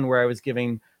first one where I was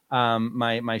giving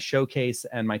my showcase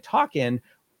and my talk in,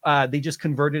 they just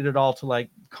converted it all to like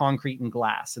concrete and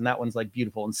glass, and that one's like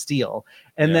beautiful and steel.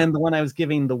 And then the one I was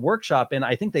giving the workshop in,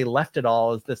 I think they left it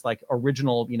all as this like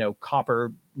original,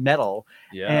 copper metal.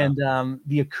 And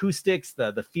the acoustics,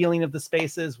 the feeling of the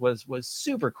spaces was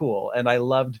super cool, and I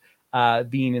loved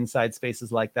being inside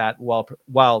spaces like that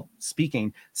while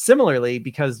speaking. Similarly,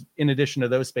 because in addition to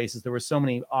those spaces, there were so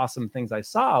many awesome things I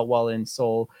saw while in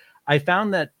Seoul. I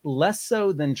found that less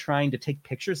so than trying to take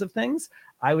pictures of things,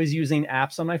 I was using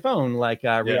apps on my phone like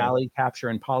Reality Capture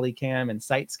and Polycam and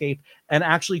Sitescape, and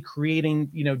actually creating,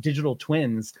 digital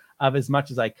twins of as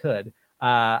much as I could.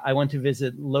 I went to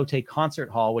visit Lotte Concert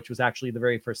Hall, which was actually the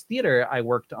very first theater I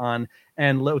worked on.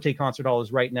 And Lotte Concert Hall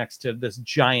is right next to this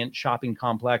giant shopping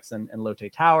complex and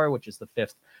Lotte Tower, which is the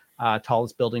 5th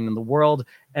tallest building in the world.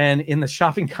 And in the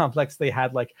shopping complex, they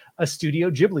had like a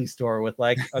Studio Ghibli store with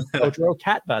like a Totoro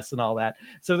cat bus and all that.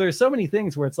 So there's so many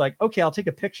things where it's like, okay, I'll take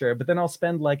a picture, but then I'll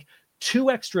spend like 2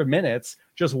 extra minutes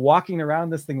just walking around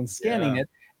this thing and scanning it.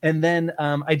 And then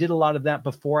I did a lot of that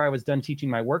before I was done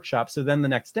teaching my workshop. So then the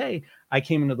next day I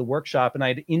came into the workshop and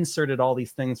I'd inserted all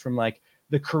these things from like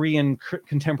the Korean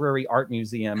Contemporary Art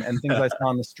Museum and things I saw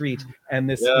on the street and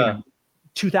this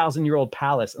 2,000-year-old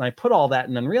palace. And I put all that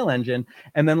in Unreal Engine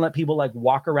and then let people like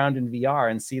walk around in VR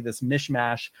and see this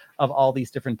mishmash of all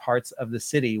these different parts of the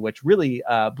city, which really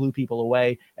blew people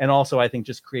away. And also I think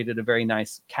just created a very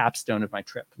nice capstone of my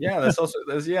trip. Yeah,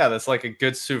 that's like a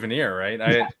good souvenir,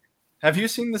 right? Have you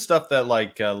seen the stuff that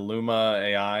like Luma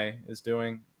AI is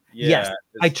doing? Yes,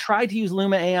 I tried to use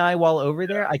Luma AI while over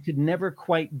there. I could never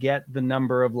quite get the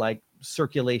number of like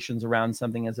circulations around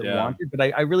something as it wanted, but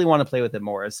I really want to play with it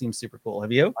more. It seems super cool.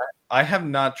 Have you? I have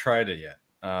not tried it yet.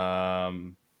 I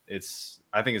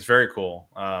think it's very cool.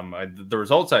 The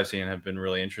results I've seen have been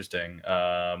really interesting.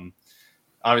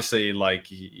 Obviously, like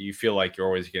you feel like you're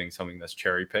always getting something that's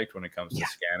cherry picked when it comes to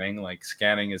scanning. Like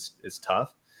scanning is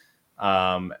tough.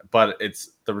 But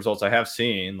it's the results I have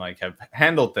seen like have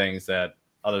handled things that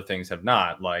other things have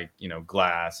not, like,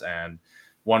 glass. And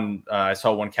I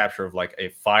saw one capture of like a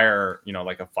fire,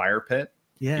 like a fire pit,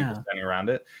 people standing around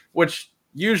it, which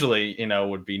usually,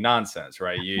 would be nonsense,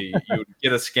 right? You would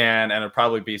get a scan and it'd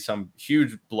probably be some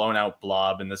huge blown out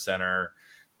blob in the center,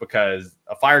 because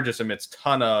a fire just emits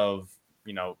ton of,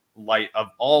 light of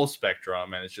all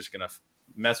spectrum, and it's just going to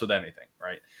mess with anything.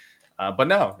 Right. But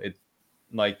no,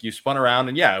 like you spun around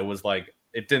and it was like,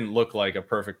 it didn't look like a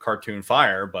perfect cartoon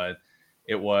fire, but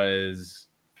it was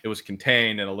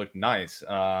contained and it looked nice.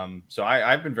 So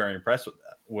I've been very impressed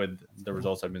with the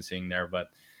results I've been seeing there,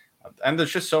 and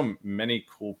there's just so many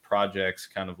cool projects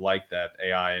kind of like that,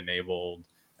 AI enabled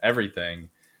everything,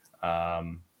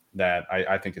 that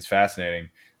I think is fascinating.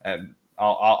 And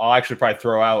I'll actually probably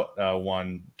throw out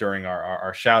one during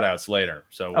our shout outs later.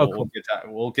 So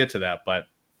we'll get to that, but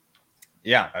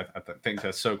I think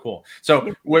that's so cool.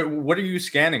 So what are you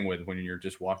scanning with when you're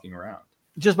just walking around?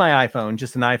 Just my iPhone,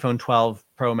 just an iPhone 12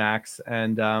 Pro Max,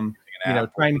 and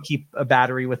trying to keep a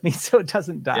battery with me so it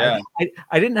doesn't die.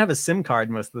 I didn't have a SIM card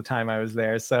most of the time I was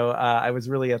there, so I was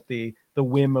really at the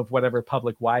whim of whatever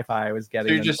public Wi-Fi I was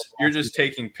getting. So you're just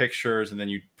taking pictures and then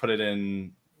you put it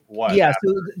in what? Yeah,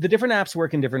 so the different apps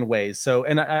work in different ways. So,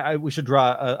 and we should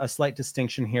draw a slight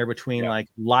distinction here between like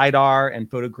LiDAR and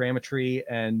photogrammetry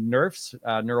and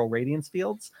NeRFs, neural radiance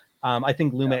fields. I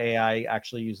think Luma AI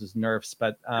actually uses NeRFs,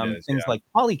 but things like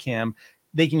Polycam,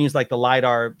 they can use like the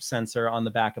LiDAR sensor on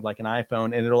the back of like an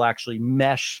iPhone, and it'll actually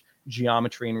mesh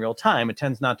geometry in real time. It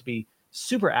tends not to be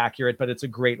super accurate, but it's a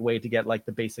great way to get like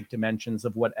the basic dimensions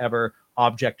of whatever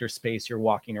object or space you're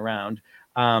walking around.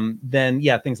 Then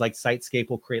yeah, things like Sitescape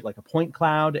will create like a point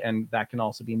cloud, and that can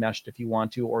also be meshed if you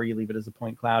want to, or you leave it as a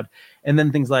point cloud. And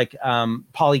then things like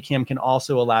Polycam can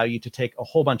also allow you to take a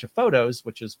whole bunch of photos,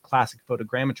 which is classic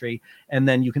photogrammetry, and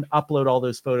then you can upload all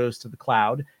those photos to the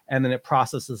cloud, and then it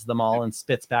processes them all and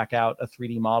spits back out a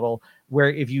 3D model where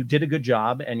if you did a good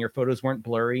job and your photos weren't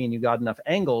blurry and you got enough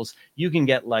angles, you can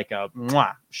get like a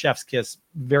chef's kiss,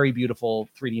 very beautiful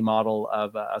 3D model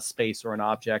of a space or an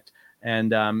object.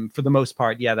 And for the most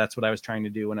part, yeah, that's what I was trying to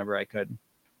do whenever I could.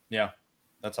 Yeah,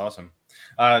 that's awesome.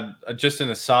 Just an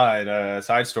aside,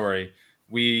 side story.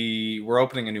 We're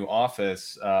opening a new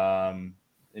office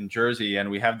in Jersey, and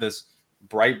we have this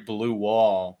bright blue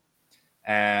wall.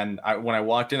 And when I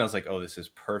walked in, I was like, oh, this is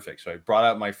perfect. So I brought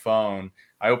out my phone.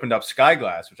 I opened up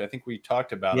Skyglass, which I think we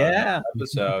talked about on an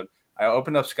episode. I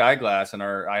opened up Skyglass, and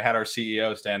I had our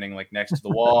CEO standing like next to the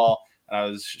wall. And I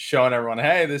was showing everyone,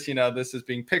 hey, this is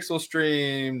being pixel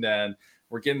streamed, and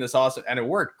we're getting this awesome, and it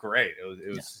worked great. It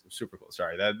was super cool.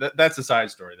 Sorry, that's a side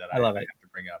story that I love have to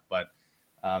bring up, but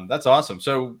that's awesome.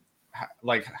 So,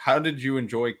 like, how did you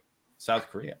enjoy South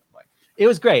Korea? Like, it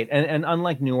was great, and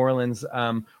unlike New Orleans,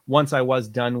 once I was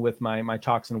done with my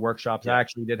talks and workshops, I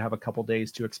actually did have a couple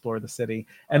days to explore the city.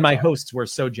 And my hosts were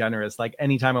so generous. Like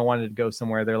anytime I wanted to go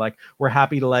somewhere, they're like, "We're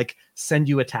happy to like send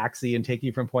you a taxi and take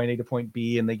you from point A to point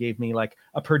B." And they gave me like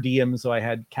a per diem, so I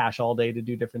had cash all day to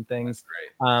do different things.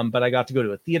 But I got to go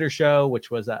to a theater show, which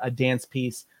was a dance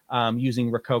piece using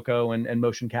Rococo and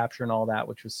motion capture and all that,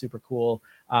 which was super cool.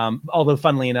 Although,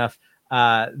 funnily enough,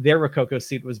 their Rococo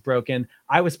suit was broken.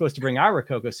 I was supposed to bring our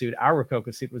Rococo suit. Our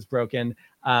Rococo suit was broken.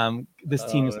 This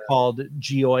team is called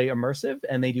Geoi Immersive,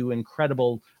 and they do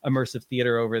incredible immersive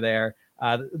theater over there.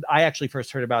 I actually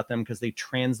first heard about them because they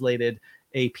translated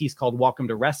a piece called Welcome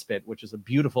to Respite, which is a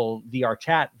beautiful VR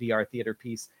chat, VR theater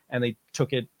piece. And they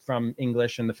took it from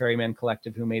English and the Ferryman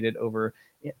Collective, who made it over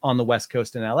on the West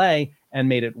Coast in LA and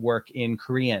made it work in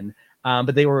Korean.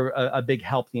 But they were a big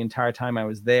help the entire time I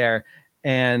was there.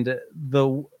 And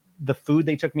the food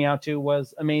they took me out to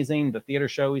was amazing. The theater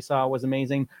show we saw was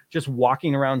amazing. Just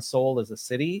walking around Seoul as a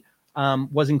city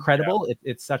was incredible.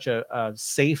 It's such a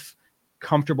safe,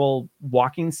 comfortable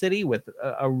walking city with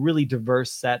a really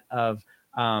diverse set of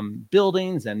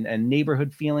buildings and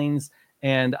neighborhood feelings.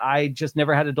 And I just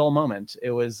never had a dull moment. It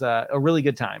was a really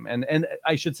good time. And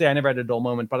I should say I never had a dull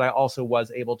moment, but I also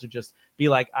was able to just be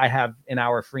like, I have an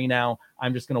hour free now.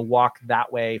 I'm just going to walk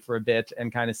that way for a bit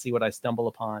and kind of see what I stumble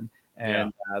upon.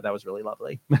 And that was really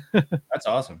lovely. That's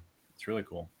awesome. It's really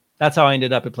cool. That's how I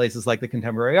ended up at places like the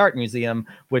Contemporary Art Museum,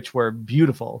 which were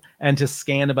beautiful. And to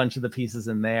scan a bunch of the pieces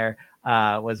in there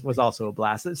was also a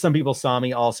blast. Some people saw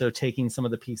me also taking some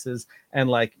of the pieces and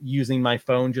like using my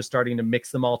phone, just starting to mix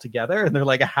them all together. And they're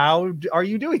like, how are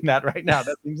you doing that right now?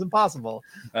 That seems impossible.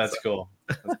 That's cool.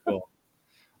 That's cool.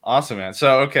 Awesome, man.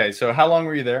 So how long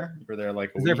were you there? You were there like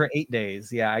I was there for 8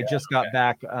 days. Yeah, I just got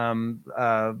back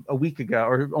a week ago,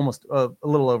 or almost a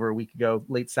little over a week ago,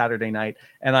 late Saturday night.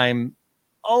 And I'm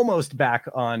almost back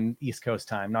on East Coast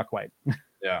time. Not quite.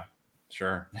 Yeah,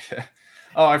 sure.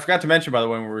 Oh, I forgot to mention, by the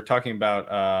way, when we were talking about,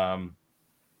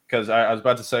 because I was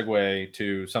about to segue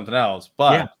to something else,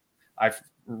 but I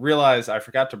realized I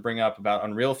forgot to bring up about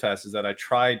UnrealFest is that I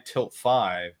tried Tilt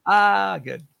 5.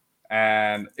 Good.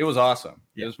 And it was awesome.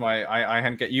 It was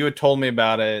you had told me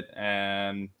about it,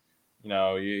 and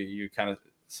you kind of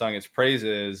sung its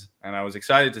praises, and I was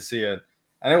excited to see it,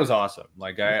 and it was awesome.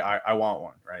 Like I want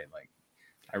one, right? Like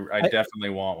I definitely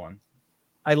want one.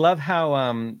 I love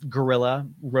how guerrilla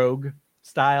rogue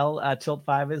style Tilt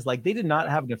 5 is. Like they did not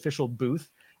have an official booth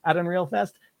at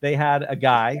UnrealFest. They had a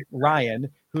guy, Ryan,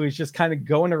 who is just kind of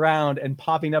going around and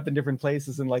popping up in different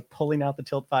places and like pulling out the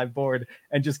Tilt 5 board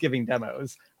and just giving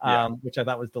demos, which I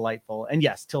thought was delightful. And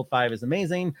yes, Tilt 5 is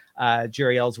amazing.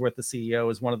 Jerry Ellsworth, the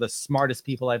CEO, is one of the smartest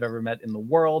people I've ever met in the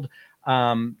world.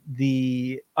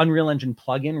 The Unreal Engine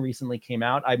plugin recently came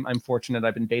out. I'm fortunate.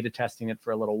 I've been beta testing it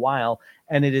for a little while,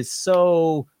 and it is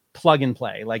so plug and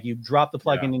play. Like you drop the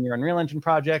plugin in your Unreal Engine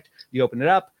project, you open it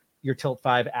up, your Tilt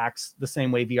 5 acts the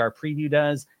same way VR Preview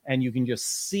does, and you can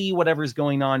just see whatever's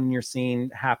going on in your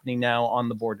scene happening now on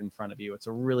the board in front of you. It's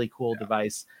a really cool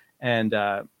device and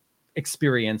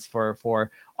experience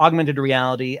for augmented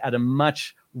reality at a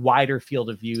much wider field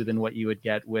of view than what you would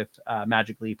get with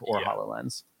Magic Leap or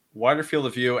HoloLens. Wider field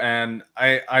of view, and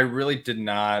I really did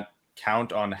not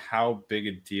count on how big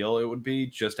a deal it would be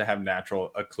just to have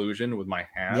natural occlusion with my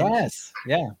hands.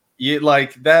 Yes,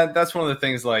 like that's one of the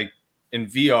things, like in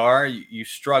VR, you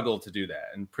struggle to do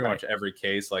that in pretty much every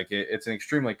case. Like it's an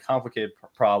extremely complicated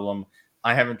problem.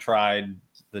 I haven't tried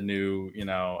the new,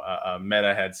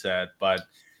 Meta headset, but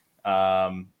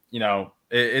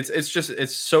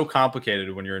it's so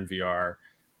complicated when you're in VR,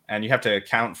 and you have to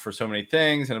account for so many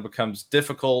things, and it becomes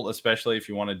difficult, especially if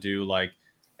you want to do like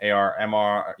AR,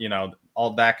 MR,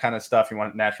 all that kind of stuff. You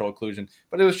want natural occlusion,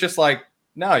 but it was just like,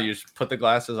 no, you just put the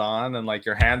glasses on and like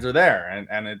your hands are there,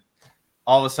 and it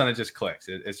all of a sudden it just clicks.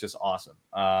 It's just awesome.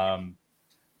 And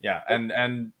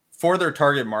for their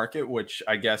target market, which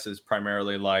I guess is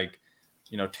primarily like,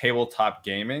 tabletop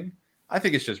gaming, I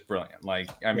think it's just brilliant. Like,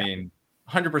 I mean,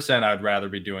 100% I'd rather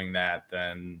be doing that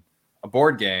than a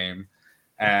board game,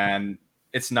 and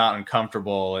it's not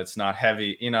uncomfortable. It's not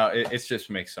heavy. It just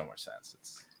makes so much sense.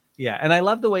 Yeah, and I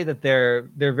love the way that they're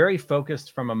very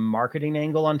focused from a marketing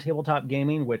angle on tabletop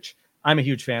gaming, which I'm a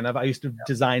huge fan of. I used to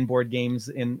design board games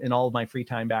in all of my free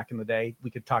time back in the day.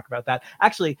 We could talk about that.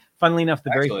 Actually, funnily enough,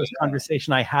 the very first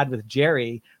conversation I had with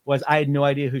Jerry was I had no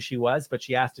idea who she was, but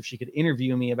she asked if she could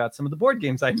interview me about some of the board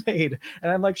games I made.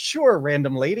 And I'm like, sure,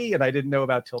 random lady. And I didn't know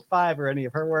about Tilt 5 or any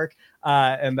of her work.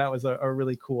 And that was a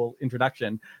really cool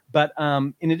introduction. But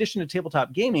in addition to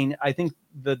tabletop gaming, I think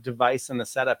the device and the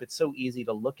setup, it's so easy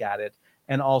to look at it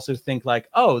and also think like,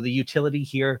 oh, the utility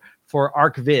here for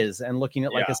ArcViz and looking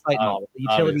at like a site model, the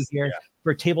utility here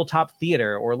for tabletop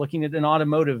theater or looking at an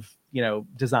automotive,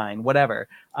 design, whatever,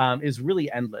 is really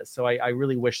endless. So I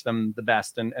really wish them the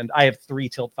best. And I have 3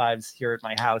 Tilt 5s here at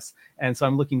my house. And so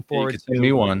I'm looking forward to send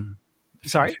me one.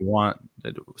 Sorry? If you want,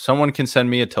 someone can send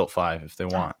me a Tilt 5 if they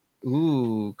want.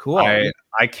 Ooh, cool. I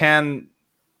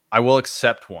will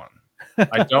accept one.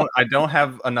 I don't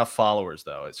have enough followers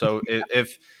though. So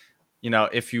if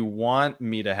you want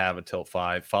me to have a Tilt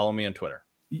 5, follow me on Twitter.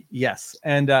 Yes,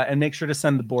 and make sure to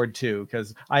send the board too,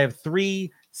 because I have 3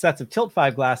 sets of Tilt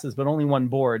 5 glasses, but only 1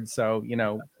 board. So,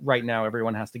 right now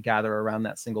everyone has to gather around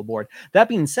that single board. That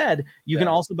being said, you can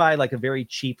also buy like a very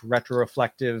cheap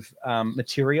retroreflective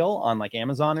material on like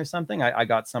Amazon or something. I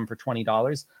got some for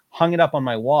 $20, hung it up on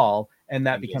my wall, and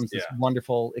that becomes this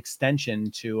wonderful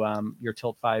extension to your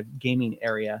Tilt 5 gaming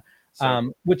area.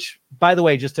 Which, by the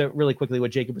way, just to really quickly,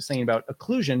 what Jacob was saying about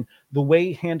occlusion, the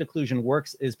way hand occlusion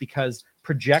works is because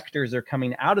projectors are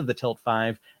coming out of the Tilt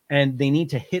 5 and they need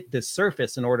to hit this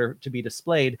surface in order to be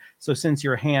displayed. So since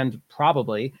your hand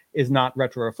probably is not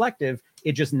retroreflective,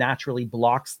 it just naturally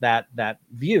blocks that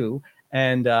view.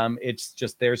 And it's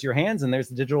just, there's your hands and there's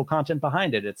the digital content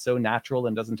behind it. It's so natural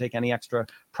and doesn't take any extra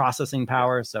processing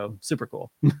power. So super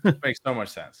cool. It makes so much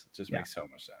sense. It just makes so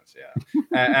much sense. Yeah.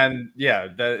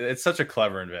 It's such a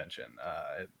clever invention.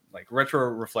 Like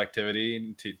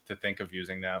retroreflectivity, to think of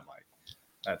using that, like,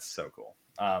 that's so cool.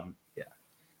 And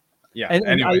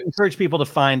I encourage people to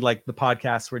find like the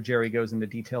podcasts where Jerry goes into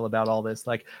detail about all this.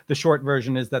 Like the short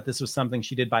version is that this was something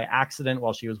she did by accident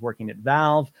while she was working at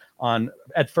Valve on,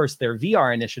 at first, their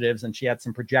VR initiatives. And she had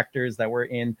some projectors that were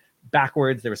in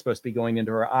backwards. They were supposed to be going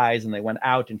into her eyes and they went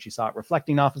out and she saw it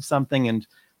reflecting off of something. And,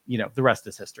 the rest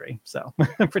is history. So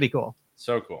pretty cool.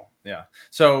 So cool. Yeah.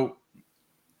 So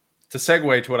to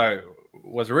segue to what I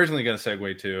was originally going to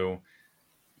segue to,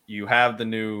 you have the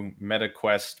new Meta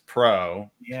Quest Pro.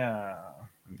 Yeah.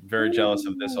 I'm very jealous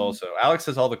of this also. Alex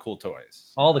has all the cool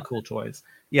toys. All the cool toys.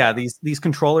 Yeah, these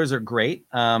controllers are great.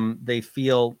 They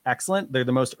feel excellent. They're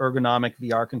the most ergonomic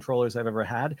VR controllers I've ever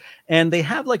had. And they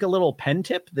have like a little pen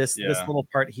tip. This little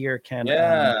part here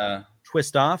can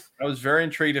twist off. I was very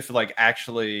intrigued if it like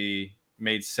actually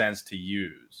made sense to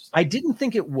use. I didn't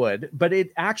think it would, but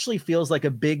it actually feels like a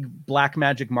big black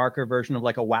magic marker version of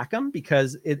like a Wacom,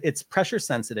 because it's pressure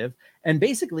sensitive. And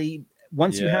basically,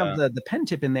 once you have the pen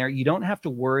tip in there, you don't have to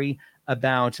worry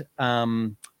about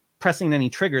pressing any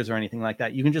triggers or anything like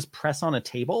that. You can just press on a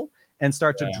table and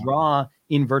start to draw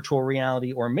in virtual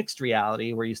reality or mixed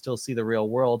reality where you still see the real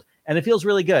world. And it feels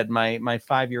really good. My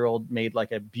 5-year-old made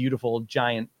like a beautiful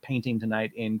giant painting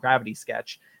tonight in Gravity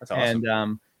Sketch. That's awesome.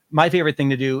 And my favorite thing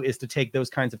to do is to take those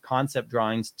kinds of concept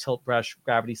drawings, tilt brush,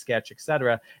 Gravity Sketch,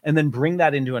 etc., and then bring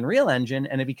that into Unreal Engine,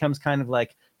 and it becomes kind of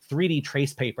like 3D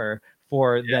trace paper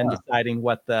for then deciding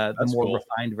what the more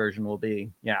refined version will be.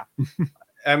 Yeah.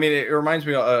 I mean, it reminds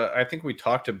me, I think we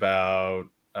talked about,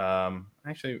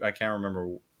 actually, I can't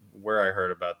remember where I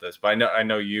heard about this, but I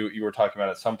know you were talking about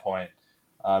at some point,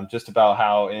 just about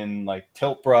how in like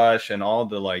Tilt Brush and all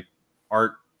the like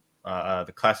art,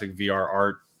 the classic VR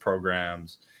art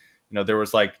programs, there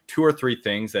was like 2 or 3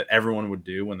 things that everyone would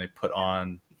do when they put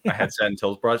on a headset and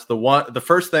Tilt Brush. The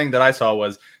first thing that I saw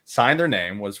was sign their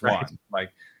name was one.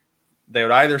 Like they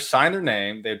would either sign their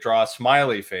name, they'd draw a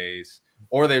smiley face,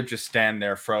 or they would just stand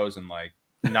there frozen, like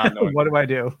not knowing what do I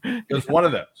do. It was one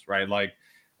of those, right? Like,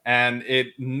 And it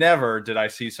never did I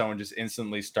see someone just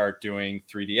instantly start doing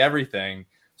 3D everything.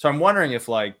 So I'm wondering if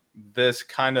like this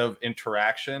kind of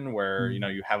interaction where, you know,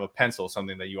 you have a pencil,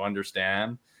 something that you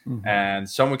understand, and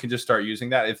someone can just start using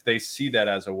that, if they see that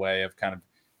as a way of kind of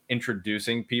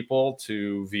introducing people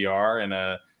to VR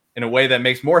in a way that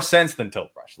makes more sense than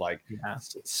Tilt Brush. Like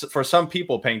for some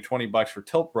people, paying $20 for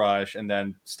Tilt Brush and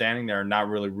then standing there and not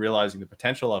really realizing the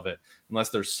potential of it, unless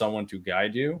there's someone to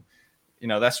guide you, you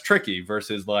know, that's tricky.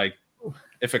 Versus like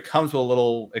if it comes with a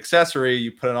little accessory,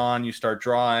 you put it on, you start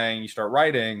drawing, you start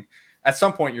writing. At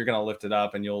some point, you're going to lift it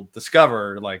up and you'll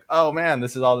discover like, oh man,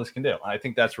 this is all this can do. I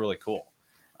think that's really cool.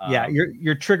 Yeah,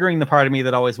 you're triggering the part of me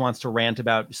that always wants to rant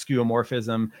about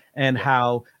skeuomorphism and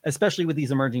how, especially with these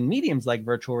emerging mediums like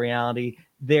virtual reality,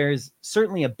 there's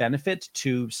certainly a benefit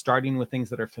to starting with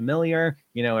things that are familiar.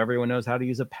 You know, everyone knows how to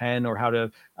use a pen or how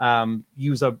to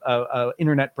use a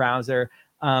internet browser,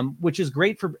 which is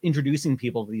great for introducing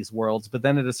people to these worlds. But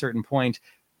then at a certain point,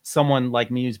 someone like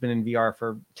me who's been in VR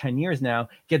for 10 years now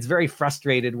gets very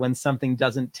frustrated when something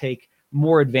doesn't take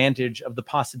more advantage of the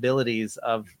possibilities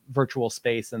of virtual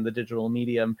space and the digital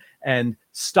medium and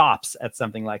stops at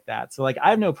something like that. So like, I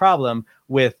have no problem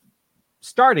with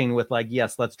starting with like,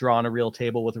 yes, let's draw on a real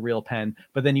table with a real pen,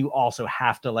 but then you also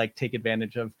have to like take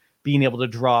advantage of being able to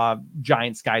draw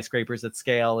giant skyscrapers at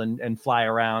scale and fly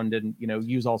around and, you know,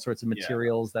 use all sorts of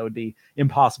materials that would be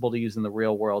impossible to use in the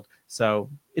real world. So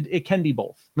it can be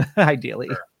both, ideally.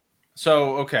 Sure.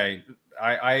 So, okay.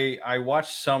 I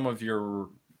watched some of your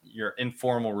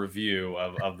informal review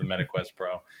of the MetaQuest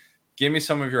Pro. Give me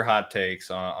some of your hot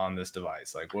takes on this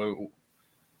device. Like, what?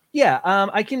 Yeah,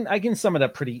 I can sum it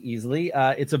up pretty easily.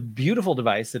 It's a beautiful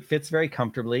device. It fits very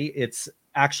comfortably. It's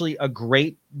actually a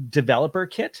great developer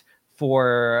kit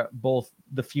for both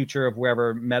the future of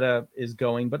wherever Meta is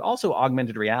going, but also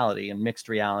augmented reality and mixed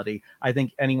reality. I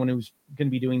think anyone who's going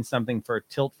to be doing something for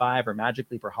Tilt 5 or Magic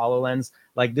Leap or HoloLens,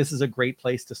 like this is a great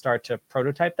place to start to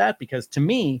prototype that, because to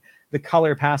me, the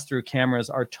color pass-through cameras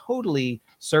are totally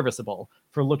serviceable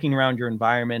for looking around your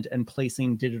environment and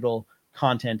placing digital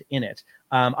content in it.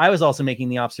 I was also making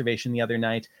the observation the other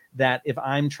night that if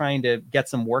I'm trying to get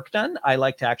some work done, I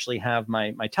like to actually have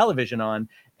my television on.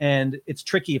 And it's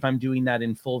tricky if I'm doing that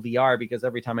in full VR, because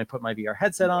every time I put my VR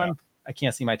headset on, I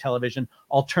can't see my television.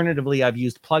 Alternatively, I've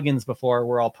used plugins before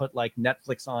where I'll put like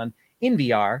Netflix on in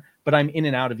VR, but I'm in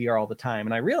and out of VR all the time.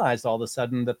 And I realized all of a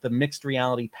sudden that the mixed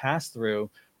reality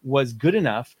pass-through was good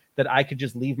enough that I could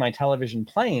just leave my television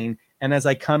playing. And as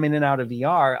I come in and out of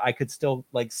VR, I could still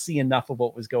like see enough of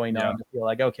what was going on to feel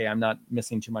like, okay, I'm not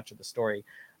missing too much of the story.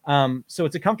 So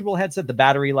it's a comfortable headset. The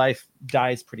battery life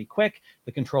dies pretty quick.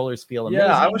 The controllers feel amazing.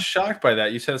 Yeah, I was shocked by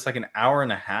that. You said it's like an hour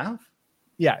and a half?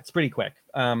 Yeah, it's pretty quick.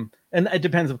 And it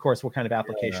depends, of course, what kind of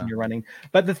application you're running.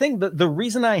 But the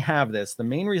reason I have this, the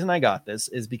main reason I got this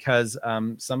is because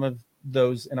some of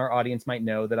those in our audience might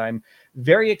know that I'm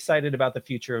very excited about the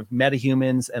future of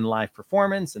metahumans and live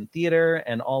performance and theater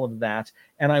and all of that.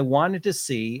 And I wanted to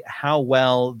see how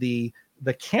well the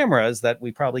cameras that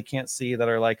we probably can't see that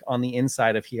are like on the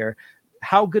inside of here,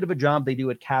 how good of a job they do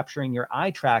at capturing your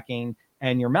eye tracking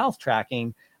and your mouth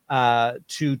tracking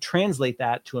to translate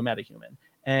that to a metahuman.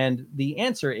 And the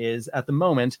answer is, at the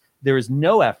moment, there is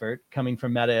no effort coming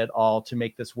from Meta at all to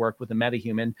make this work with a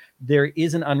metahuman. There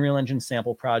is an Unreal Engine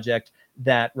sample project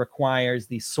that requires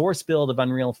the source build of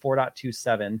Unreal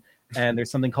 4.27, and there's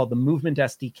something called the Movement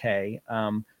SDK,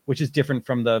 which is different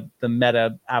from the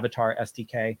Meta Avatar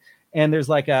SDK. And there's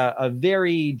like a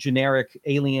very generic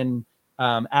alien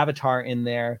avatar in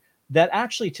there that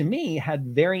actually, to me, had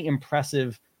very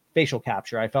impressive facial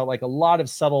capture. I felt like a lot of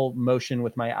subtle motion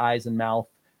with my eyes and mouth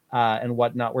and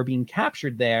whatnot were being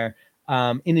captured there.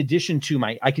 In addition to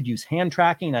I could use hand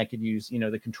tracking. I could use,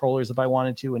 the controllers if I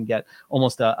wanted to and get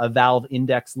almost a Valve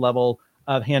Index level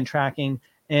of hand tracking.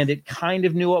 And it kind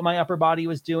of knew what my upper body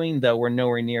was doing, though we're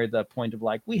nowhere near the point of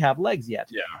like, we have legs yet.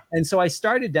 Yeah. And so I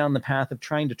started down the path of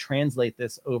trying to translate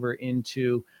this over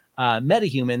into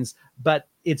metahumans, but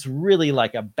it's really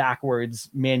like a backwards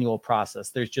manual process.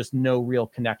 There's just no real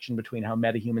connection between how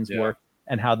metahumans work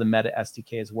and how the Meta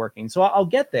SDK is working. So I'll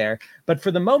get there. But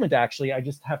for the moment, actually, I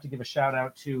just have to give a shout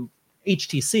out to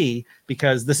HTC,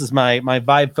 because this is my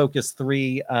Vive Focus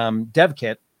 3 dev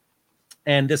kit.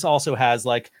 And this also has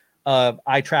like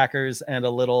eye trackers and a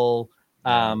little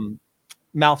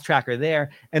mouth tracker there.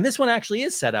 And this one actually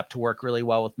is set up to work really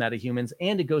well with metahumans,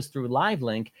 and it goes through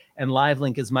LiveLink, and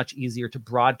LiveLink is much easier to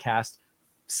broadcast,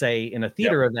 say, in a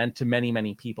theater event to many,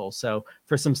 many people. So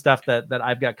for some stuff that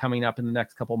I've got coming up in the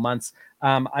next couple months,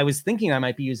 I was thinking I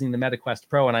might be using the MetaQuest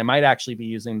Pro, and I might actually be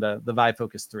using the Vive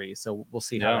Focus 3. So we'll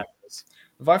see how that goes.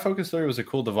 the Vive Focus 3 was a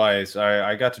cool device.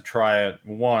 I got to try it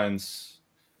once.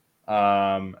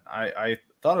 I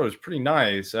thought it was pretty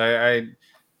nice. It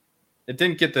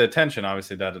didn't get the attention,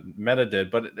 obviously, that Meta did,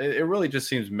 but it really just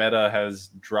seems Meta has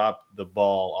dropped the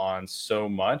ball on so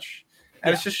much.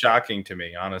 And it's just shocking to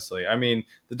me, honestly. I mean,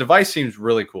 the device seems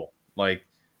really cool. Like,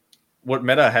 what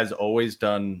Meta has always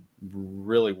done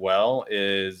really well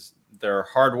is their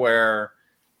hardware,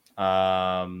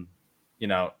 you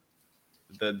know,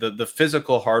 the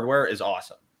physical hardware is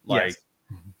awesome. Like,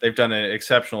 they've done an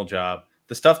exceptional job.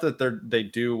 The stuff that they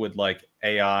do with like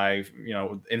AI, you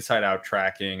know, inside out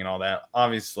tracking and all that,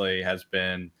 obviously has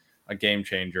been a game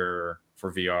changer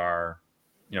for VR,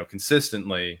 you know,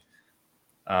 consistently.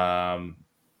 But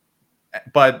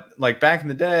like back in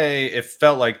the day, it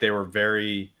felt like they were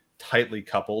very tightly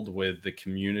coupled with the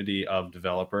community of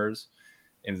developers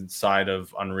inside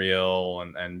of Unreal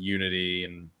and Unity,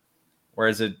 and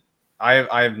whereas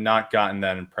I have not gotten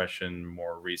that impression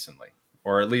more recently,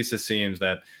 or at least it seems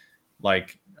that.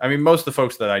 Like, I mean, most of the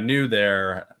folks that I knew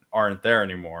there aren't there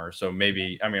anymore. So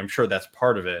maybe, I mean, I'm sure that's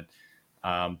part of it.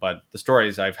 But the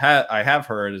stories I have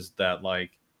heard is that,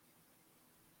 like,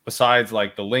 besides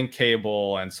like the link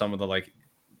cable and some of the like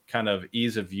kind of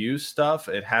ease of use stuff,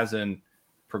 it hasn't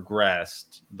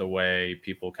progressed the way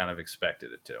people kind of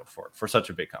expected it to for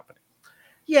such a big company.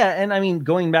 Yeah, and I mean,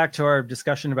 going back to our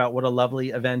discussion about what a lovely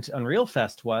event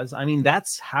UnrealFest was, I mean,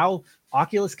 that's how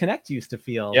Oculus Connect used to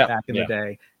feel back in the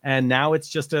day. And now it's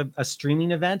just a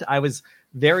streaming event. I was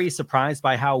very surprised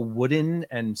by how wooden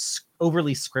and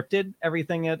overly scripted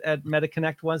everything at Meta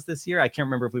Connect was this year. I can't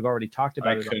remember if we've already talked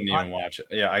about it. I couldn't even watch it.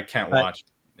 Yeah, I can't watch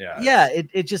it. Yeah,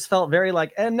 it just felt very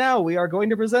like, and now we are going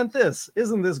to present this.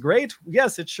 Isn't this great?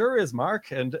 Yes, it sure is,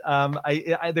 Mark. And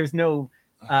there's no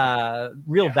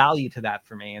real value to that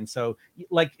for me. And so,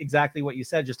 like exactly what you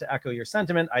said, just to echo your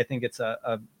sentiment, I think it's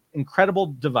a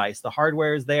incredible device. The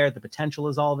hardware is there, the potential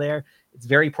is all there. It's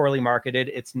very poorly marketed.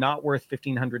 It's not worth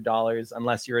 $1,500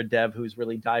 unless you're a dev who's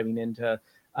really diving into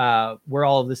where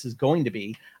all of this is going to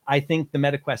be. I think the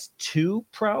MetaQuest 2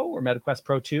 Pro or MetaQuest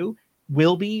Pro 2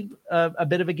 will be a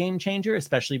bit of a game changer,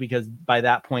 especially because by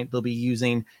that point they'll be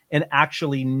using an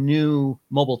actually new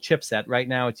mobile chipset. Right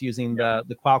now it's using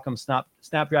the Qualcomm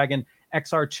Snapdragon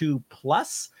XR2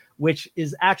 Plus, which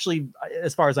is actually,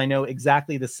 as far as I know,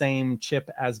 exactly the same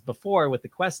chip as before with the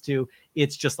Quest 2.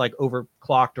 It's just like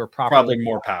overclocked or probably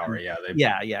more power. Yeah.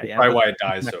 Probably why it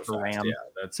dies so fast. RAM. Yeah,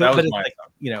 that was my like,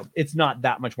 it's not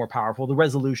that much more powerful. The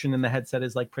resolution in the headset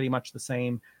is like pretty much the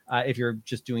same if you're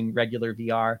just doing regular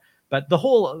VR. But the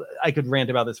whole, I could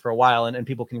rant about this for a while, and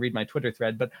people can read my Twitter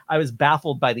thread, but I was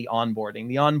baffled by the onboarding.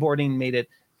 The onboarding made it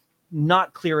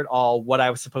not clear at all what I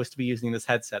was supposed to be using this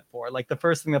headset for. Like, the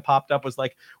first thing that popped up was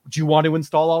like, do you want to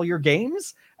install all your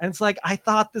games? And it's like, I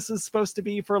thought this is supposed to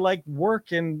be for like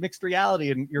work and mixed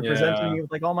reality, and you're presenting me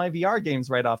with like all my VR games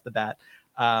right off the bat.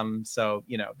 So,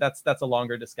 that's a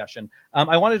longer discussion.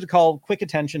 I wanted to call quick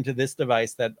attention to this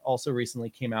device that also recently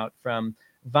came out from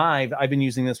Vive. I've been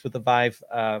using this with the Vive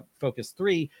Focus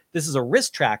 3. This is a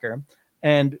wrist tracker.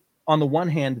 And on the one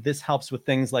hand, this helps with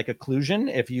things like occlusion.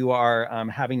 If you are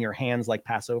having your hands like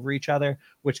pass over each other,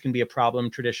 which can be a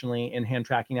problem traditionally in hand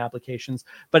tracking applications,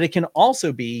 but it can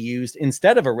also be used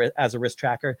instead of as a wrist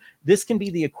tracker. This can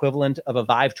be the equivalent of a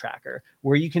Vive tracker,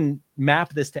 where you can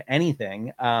map this to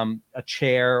anything, a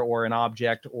chair or an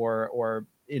object or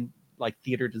in like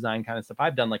theater design kind of stuff.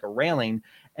 I've done like a railing.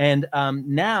 And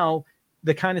now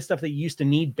the kind of stuff that you used to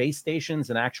need base stations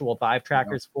and actual Vive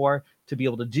trackers for to be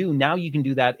able to do, now you can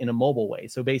do that in a mobile way.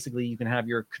 So basically you can have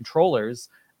your controllers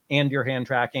and your hand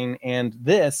tracking and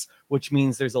this, which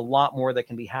means there's a lot more that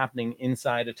can be happening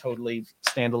inside a totally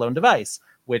standalone device,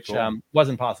 which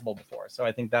wasn't possible before. So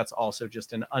I think that's also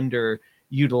just an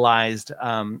underutilized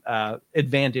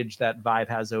advantage that Vive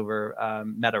has over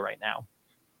Meta right now.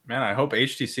 Man, I hope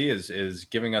HTC is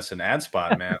giving us an ad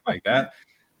spot, man, like that.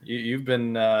 You've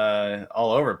been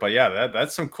all over it, but yeah,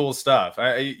 that's some cool stuff.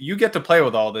 You get to play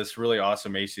with all this really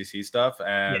awesome HTC stuff,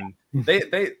 and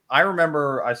I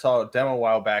remember I saw a demo a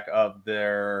while back of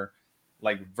their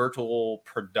like virtual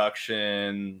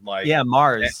production, like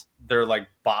Mars, their like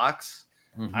box,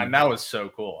 and that was so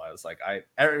cool. I was like,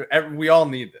 we all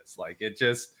need this. Like, it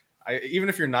just, even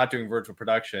if you're not doing virtual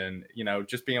production,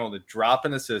 just being able to drop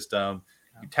in a system,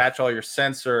 attach all your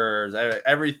sensors,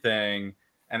 everything.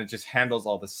 And it just handles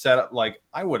all the setup. Like,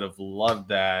 I would have loved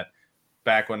that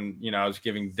back when, I was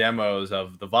giving demos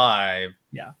of the Vive.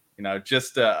 Yeah.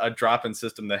 Just a drop-in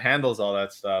system that handles all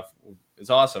that stuff is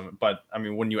awesome. But I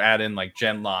mean, when you add in like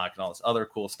Gen Lock and all this other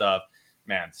cool stuff,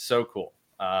 man, so cool.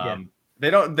 they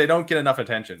don't get enough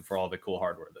attention for all the cool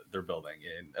hardware that they're building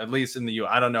at least in the U.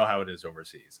 I don't know how it is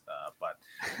overseas, but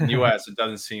in the US it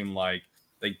doesn't seem like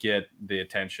they get the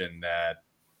attention that,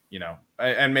 you know,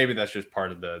 and maybe that's just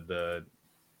part of the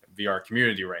VR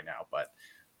community right now, but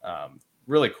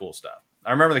really cool stuff.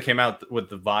 I remember they came out with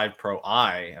the Vive Pro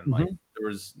Eye and like there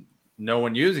was no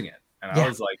one using it. And I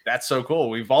was like, that's so cool.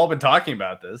 We've all been talking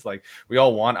about this. Like, we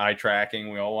all want eye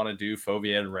tracking. We all want to do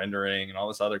foveated rendering and all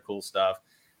this other cool stuff.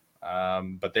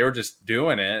 But they were just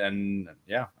doing it. And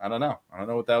yeah, I don't know. I don't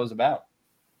know what that was about.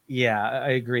 Yeah,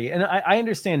 I agree. And I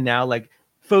understand now, like,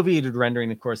 foveated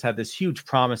rendering, of course, had this huge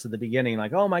promise at the beginning.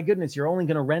 Like, oh my goodness, you're only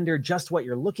going to render just what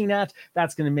you're looking at.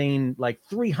 That's going to mean like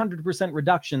 300%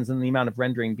 reductions in the amount of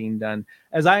rendering being done.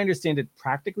 As I understand it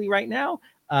practically right now,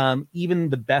 even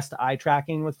the best eye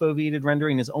tracking with foveated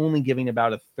rendering is only giving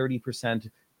about a 30%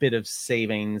 bit of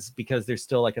savings because there's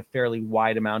still like a fairly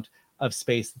wide amount of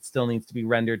space that still needs to be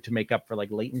rendered to make up for like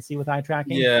latency with eye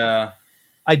tracking. Yeah.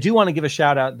 I do want to give a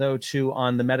shout out though to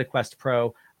on the MetaQuest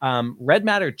Pro, Red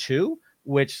Matter 2,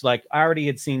 which like I already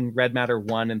had seen Red Matter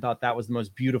 1 and thought that was the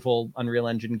most beautiful Unreal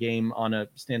Engine game on a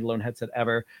standalone headset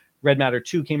ever. Red Matter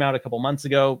 2 came out a couple months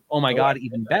ago. Oh my God,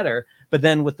 even better. But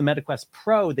then with the MetaQuest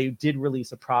Pro, they did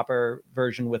release a proper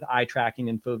version with eye tracking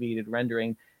and foveated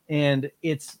rendering. And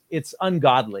it's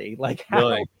ungodly, like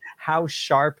how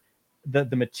sharp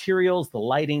the materials, the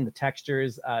lighting, the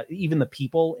textures, even the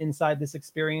people inside this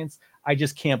experience. I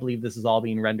just can't believe this is all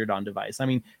being rendered on device. I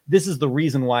mean, this is the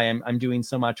reason why I'm doing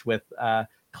so much with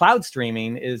cloud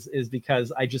streaming is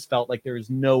because I just felt like there was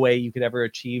no way you could ever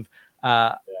achieve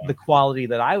the quality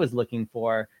that I was looking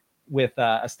for with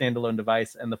a standalone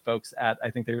device. And the folks at,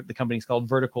 I think the company's called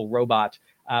Vertical Robot.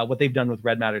 What they've done with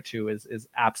Red Matter 2 is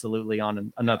absolutely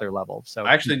on another level. So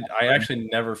I actually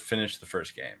never finished the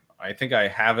first game. I think I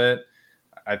have it.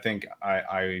 I think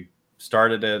I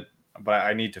started it, but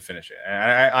I need to finish it. And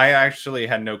I actually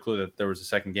had no clue that there was a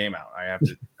second game out. I have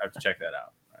to check that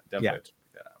out. Definitely have to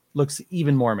check that out. Looks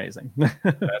even more amazing.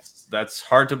 That's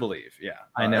hard to believe. Yeah,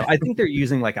 I know. I think they're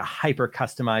using like a hyper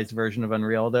customized version of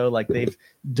Unreal though. Like they've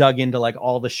dug into like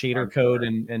all the shader code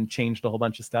and changed a whole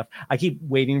bunch of stuff. I keep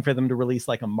waiting for them to release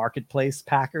like a marketplace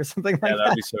pack or something like that. Yeah,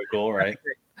 that'd be so cool, right?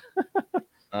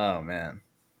 Oh man.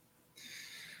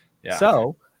 Yeah.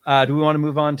 So do we want to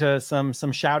move on to some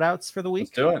shout outs for the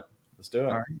week? Let's do it.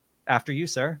 All right. After you,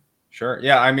 sir. Sure.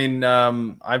 Yeah. I mean,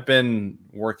 I've been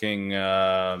working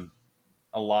a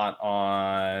lot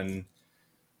on,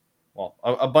 well,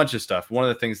 a bunch of stuff. One of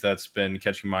the things that's been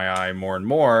catching my eye more and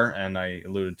more, and I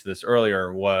alluded to this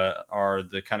earlier, what are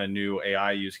the kind of new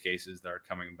AI use cases that are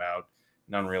coming about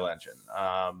in Unreal Engine.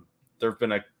 There have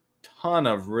been a ton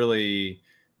of really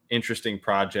interesting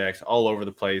projects all over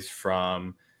the place,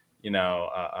 from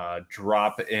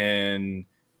drop in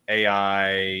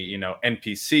AI,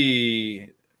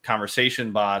 NPC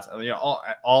conversation bots,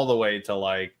 all the way to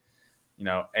like,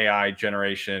 AI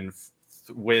generation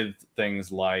with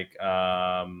things like,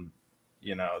 the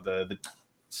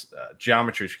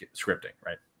geometry scripting,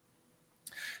 right?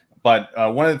 But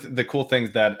one of the cool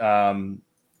things that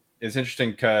is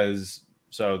interesting, because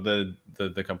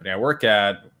the company I work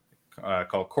at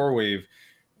called CoreWeave,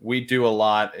 we do a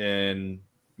lot in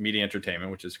media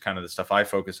entertainment, which is kind of the stuff I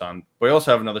focus on. But we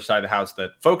also have another side of the house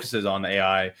that focuses on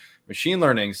AI, machine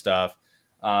learning stuff.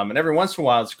 And every once in a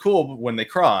while, it's cool when they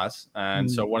cross. And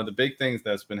so one of the big things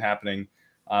that's been happening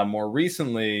more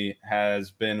recently has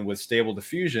been with Stable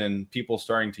Diffusion, people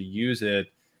starting to use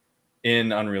it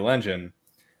in Unreal Engine.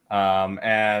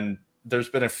 And there's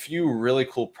been a few really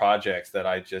cool projects that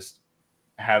I just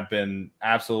have been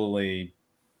absolutely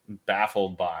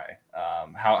baffled by,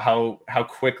 how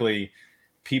quickly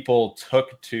people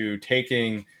took to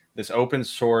taking this open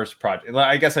source project.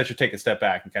 I guess I should take a step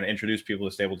back and kind of introduce people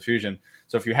to Stable Diffusion.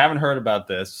 So if you haven't heard about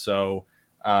this, it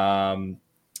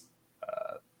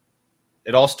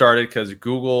all started because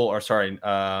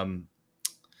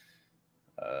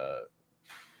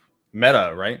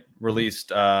Meta, right,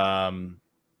 released. Why am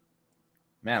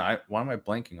I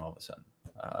blanking all of a sudden?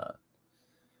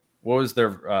 What was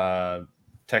their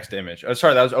text to image? Oh,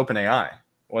 sorry, that was OpenAI,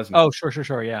 wasn't it? Oh,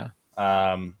 sure, yeah.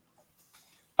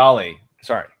 DALL-E.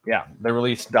 Sorry, yeah, they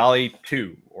released DALL-E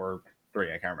 2 or 3,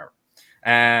 I can't remember,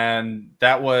 and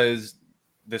that was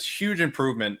this huge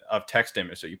improvement of text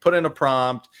image. So you put in a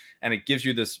prompt, and it gives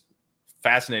you this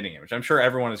fascinating image. I'm sure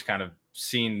everyone has kind of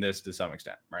seen this to some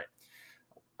extent, right?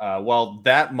 Well,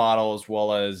 that model, as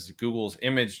well as Google's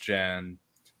image gen,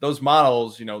 those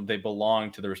models, they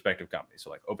belong to the respective companies. So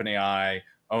like OpenAI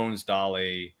owns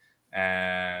DALL-E,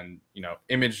 and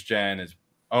image gen is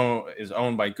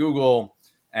owned by Google,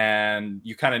 and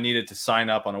you kind of needed to sign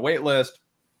up on a wait list.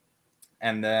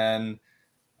 And then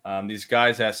these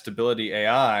guys at Stability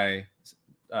AI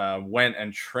went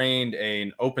and trained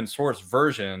an open source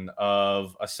version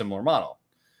of a similar model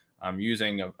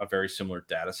using a very similar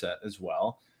data set as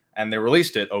well. And they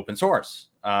released it open source.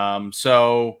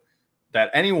 So that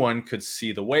anyone could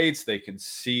see the weights, they could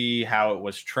see how it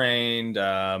was trained.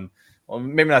 Well,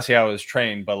 maybe not see how it was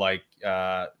trained, but like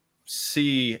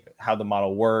see how the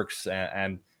model works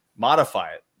and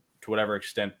modify it to whatever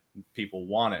extent people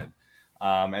wanted.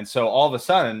 And so all of a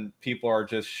sudden, people are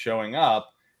just showing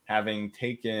up having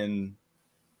taken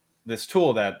this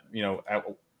tool that, you know,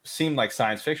 seemed like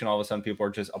science fiction. All of a sudden, people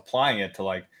are just applying it to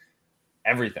like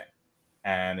everything.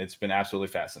 And it's been absolutely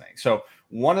fascinating. So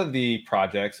one of the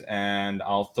projects, and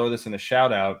I'll throw this in a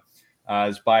shout out,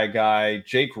 is by a guy,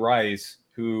 Jake Rice,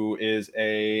 who is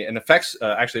an effects,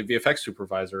 actually a VFX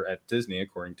supervisor at Disney,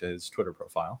 according to his Twitter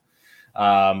profile.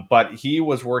 But he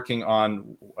was working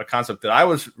on a concept that I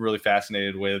was really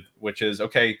fascinated with, which is,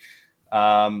 okay,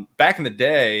 back in the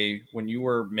day when you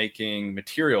were making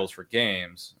materials for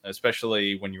games,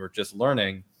 especially when you were just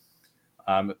learning,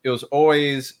 it was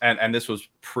always, and this was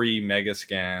pre-mega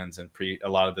scans and pre a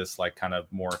lot of this like kind of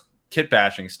more kit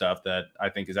bashing stuff that I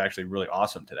think is actually really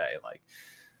awesome today. Like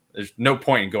there's no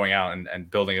point in going out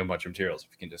and building a bunch of materials if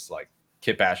you can just like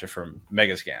kit bash it from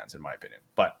mega scans, in my opinion.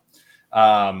 But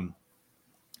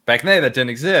back in the day that didn't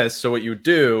exist. So what you would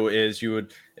do is you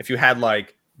would, if you had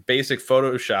like basic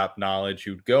Photoshop knowledge,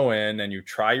 you'd go in and you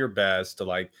try your best to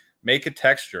like make a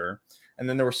texture. And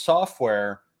then there was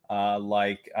software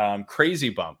like Crazy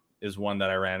Bump is one that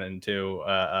I ran into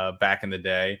back in the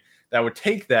day that would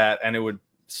take that and it would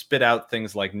spit out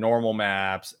things like normal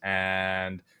maps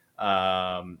and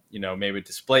you know, maybe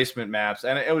displacement maps.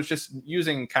 And it was just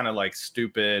using kind of like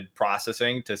stupid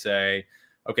processing to say,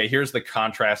 okay, here's the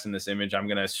contrast in this image. I'm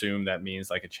going to assume that means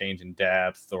like a change in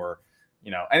depth or,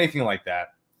 you know, anything like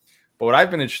that. But what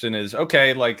I've been interested in is,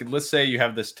 okay, like let's say you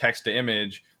have this text to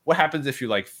image. What happens if you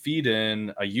like feed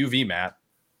in a UV map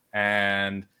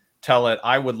and tell it,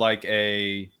 I would like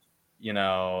a, you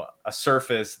know, a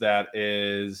surface that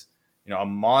is, you know, a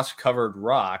moss covered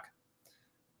rock.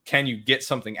 Can you get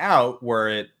something out where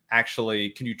it actually,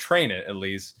 can you train it at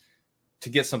least to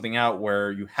get something out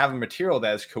where you have a material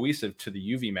that is cohesive to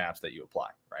the UV maps that you apply,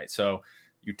 right? So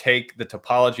you take the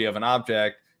topology of an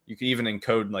object, you can even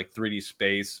encode like 3D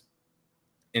space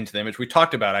into the image. We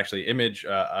talked about actually image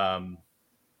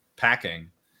packing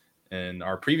in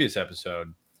our previous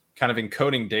episode, kind of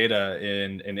encoding data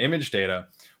in image data.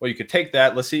 Well, you could take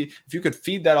that. Let's see if you could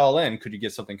feed that all in. Could you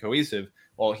get something cohesive?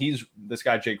 Well, this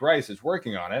guy, Jake Rice, is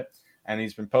working on it. And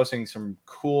he's been posting some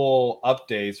cool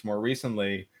updates more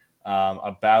recently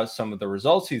about some of the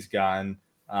results he's gotten.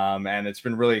 And it's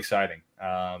been really exciting.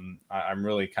 I'm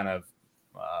really kind of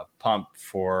pumped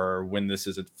for when this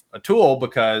is a tool,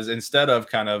 because instead of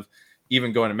kind of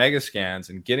even going to Megascans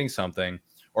and getting something,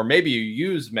 or maybe you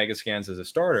use Megascans as a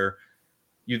starter,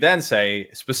 you then say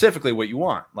specifically what you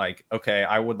want. Like, okay,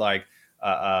 I would like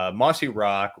a mossy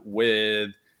rock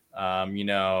with, you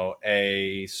know,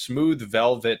 a smooth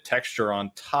velvet texture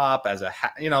on top as a,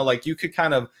 you know, like you could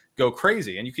kind of go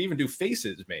crazy, and you could even do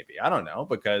faces maybe. I don't know,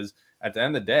 because at the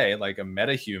end of the day, like a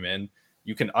metahuman,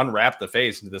 you can unwrap the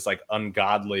face into this like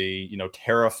ungodly, you know,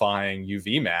 terrifying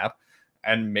UV map,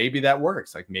 and maybe that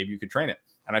works. Like maybe you could train it.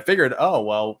 And I figured, oh,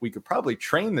 well, we could probably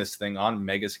train this thing on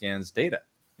Megascans data.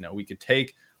 You know, we could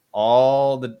take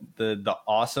all the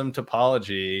awesome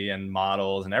topology and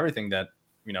models and everything that,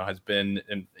 you know, has been,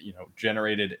 you know,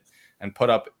 generated and put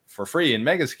up for free in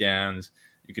Megascans.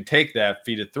 You could take that,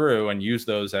 feed it through, and use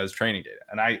those as training data.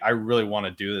 And I really want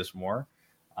to do this more,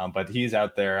 but he's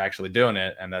out there actually doing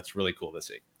it, and that's really cool to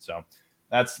see. So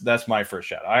that's my first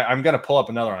shout out. I'm going to pull up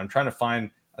another one. I'm trying to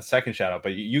find a second shout out,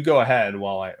 but you go ahead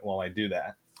while I do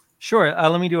that. Sure.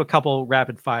 Let me do a couple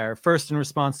rapid fire. First, in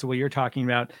response to what you're talking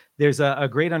about, there's a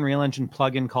great Unreal Engine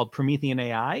plugin called Promethean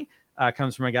AI.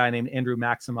 Comes from a guy named Andrew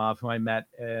Maximov, who I met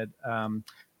at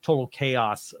Total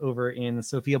Chaos over in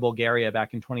Sofia, Bulgaria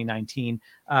back in 2019.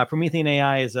 Promethean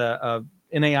AI is an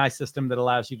AI system that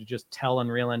allows you to just tell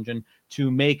Unreal Engine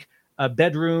to make a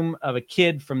bedroom of a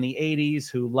kid from the 80s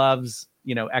who loves,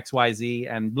 you know,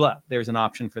 XYZ, and blah, there's an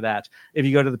option for that. If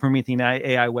you go to the Promethean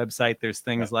AI website, there's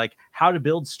things like how to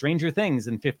build Stranger Things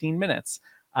in 15 minutes,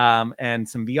 and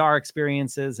some VR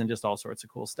experiences and just all sorts of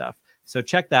cool stuff. So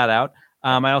check that out.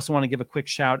 I also want to give a quick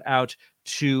shout out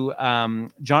to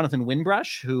Jonathan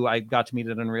Winbrush, who I got to meet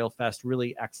at UnrealFest,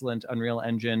 really excellent Unreal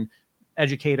Engine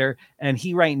educator. And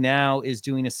he right now is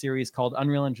doing a series called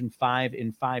Unreal Engine 5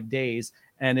 in 5 days.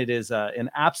 And it is an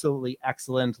absolutely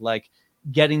excellent, like,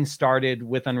 getting started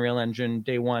with Unreal Engine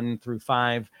day 1 through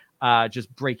 5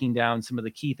 just breaking down some of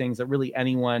the key things that really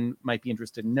anyone might be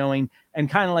interested in knowing. And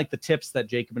kind of like the tips that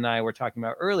Jacob and I were talking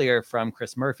about earlier from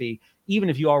Chris Murphy, even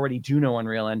if you already do know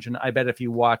Unreal Engine, I bet if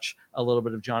you watch a little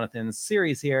bit of Jonathan's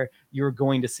series here, you're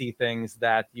going to see things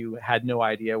that you had no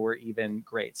idea were even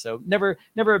great. So never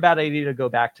a bad idea to go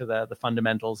back to the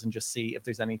fundamentals and just see if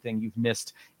there's anything you've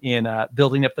missed in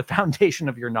building up the foundation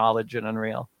of your knowledge in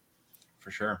Unreal.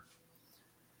 For sure.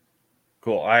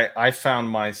 Cool. I found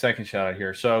my second shout out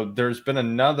here. So there's been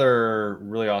another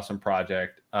really awesome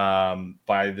project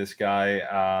by this guy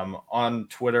on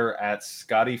Twitter at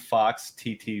Scotty Fox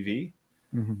TTV.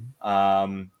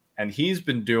 Mm-hmm. And he's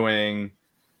been doing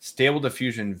Stable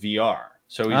Diffusion VR.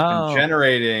 So he's been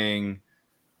generating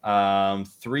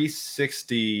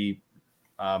 360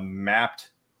 mapped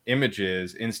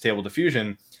images in Stable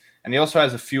Diffusion. And he also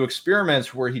has a few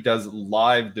experiments where he does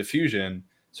live diffusion.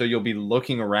 So you'll be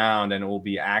looking around and it will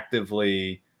be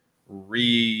actively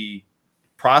reprocessing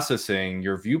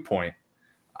your viewpoint.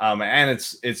 And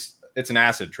it's an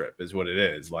acid trip is what it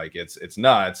is. Like it's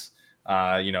nuts.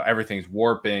 Everything's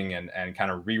warping and kind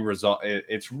of re-result.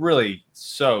 It's really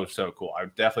so cool. I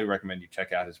would definitely recommend you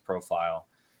check out his profile.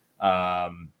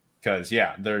 Because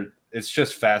it's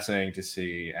just fascinating to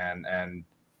see. And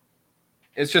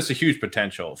it's just a huge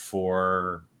potential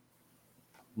for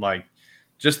like,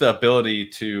 just the ability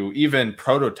to even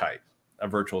prototype a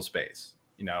virtual space,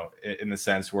 in the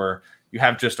sense where you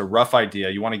have just a rough idea.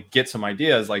 You want to get some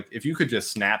ideas. Like if you could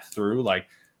just snap through like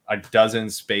a dozen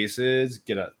spaces,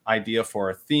 get an idea for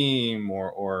a theme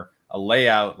or a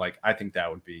layout, like I think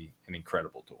that would be an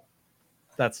incredible tool.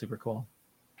 That's super cool.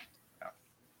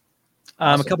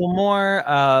 Awesome. A couple more.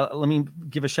 Let me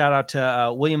give a shout out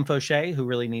to William Fauché, who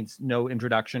really needs no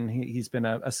introduction. He's been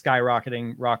a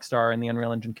skyrocketing rock star in the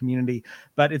Unreal Engine community,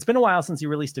 but it's been a while since he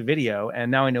released a video,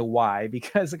 and now I know why,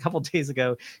 because a couple days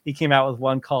ago, he came out with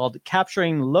one called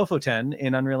Capturing Lofoten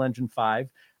in Unreal Engine 5.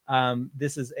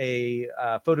 This is a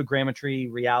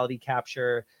photogrammetry reality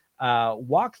capture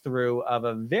walkthrough of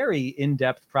a very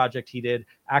in-depth project he did,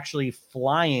 actually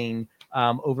flying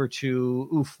over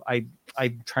to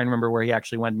I'm trying to remember where he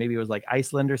actually went. Maybe it was like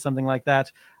Iceland or something like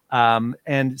that.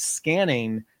 And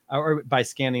scanning, or by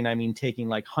scanning, I mean taking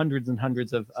like hundreds and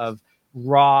hundreds of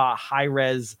raw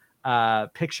high-res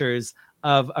pictures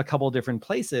of a couple different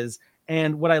places.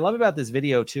 And what I love about this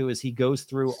video too is he goes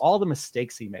through all the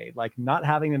mistakes he made, like not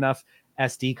having enough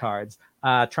SD cards,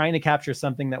 trying to capture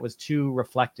something that was too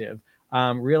reflective,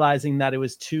 realizing that it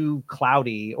was too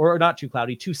cloudy, or not too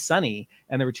cloudy, too sunny,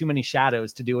 and there were too many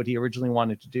shadows to do what he originally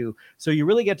wanted to do. So you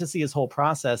really get to see his whole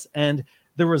process, and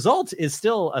the result is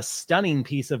still a stunning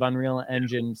piece of Unreal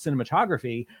Engine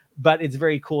cinematography, but it's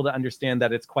very cool to understand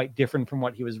that it's quite different from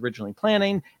what he was originally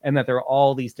planning, and that there are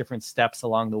all these different steps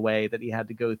along the way that he had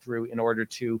to go through in order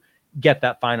to get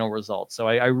that final result. So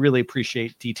I really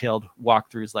appreciate detailed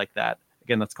walkthroughs like that.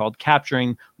 Again, that's called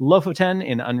Capturing Lofoten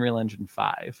in Unreal Engine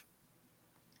 5.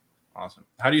 Awesome.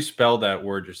 How do you spell that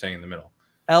word you're saying in the middle?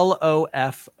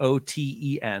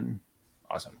 Lofoten.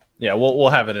 Awesome. Yeah, we'll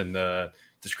have it in the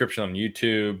description on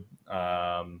YouTube.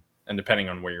 And depending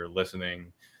on where you're listening,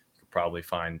 you can probably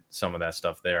find some of that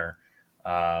stuff there.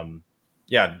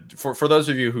 For those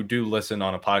of you who do listen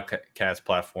on a podcast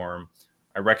platform,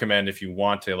 I recommend if you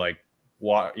want to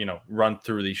run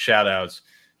through these shout outs,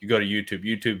 you go to YouTube.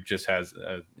 YouTube just has,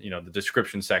 the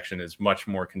description section is much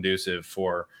more conducive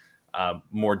for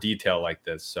more detail like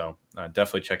this. So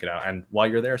definitely check it out. And while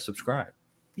you're there, subscribe.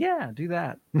 Yeah, do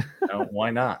that.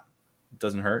 Why not? It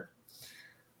doesn't hurt.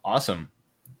 Awesome.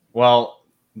 Well,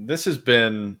 this has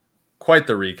been quite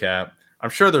the recap.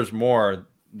 I'm sure there's more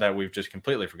that we've just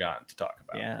completely forgotten to talk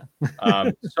about. Yeah.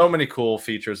 So many cool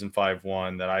features in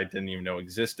 5.1 that I didn't even know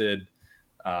existed.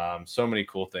 So many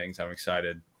cool things I'm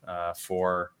excited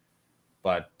for.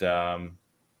 But, yeah,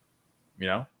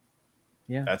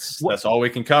 that's all we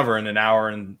can cover in an hour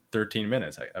and 13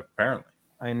 minutes, apparently.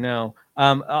 I know.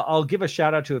 I'll give a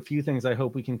shout out to a few things I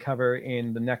hope we can cover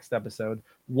in the next episode.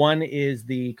 One is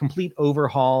the complete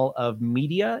overhaul of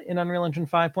media in Unreal Engine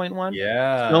 5.1.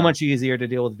 Yeah. So much easier to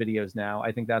deal with videos now.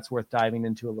 I think that's worth diving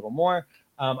into a little more.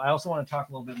 I also want to talk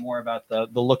a little bit more about the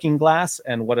looking glass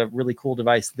and what a really cool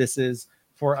device this is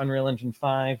for Unreal Engine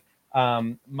 5.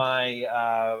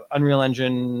 My Unreal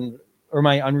Engine or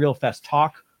my UnrealFest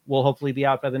talk will hopefully be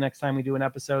out by the next time we do an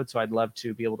episode. So I'd love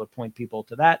to be able to point people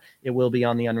to that. It will be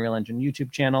on the Unreal Engine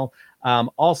YouTube channel.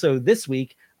 Also this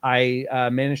week, I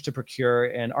managed to procure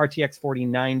an RTX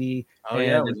 4090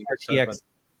 and an RTX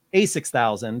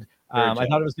A6000. I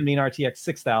thought it was going to be an RTX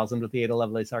 6000 with the Ada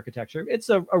Lovelace architecture. It's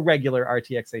a regular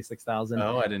RTX A6000.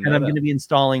 Oh, I didn't know And I'm that. going to be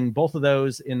installing both of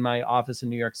those in my office in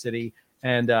New York City.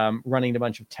 and running a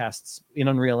bunch of tests in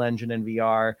Unreal Engine and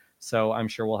VR. So I'm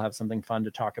sure we'll have something fun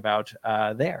to talk about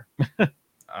there.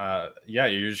 Yeah,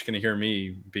 you're just going to hear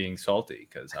me being salty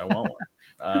because I want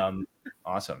one.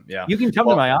 Awesome. Yeah. You can come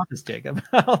to my office, Jacob.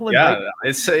 Yeah,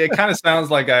 it kind of sounds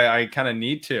like I kind of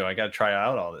need to. I got to try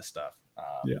out all this stuff.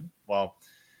 Yeah. Well,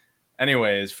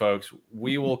 anyways, folks,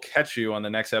 we will catch you on the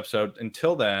next episode.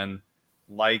 Until then,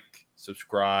 like,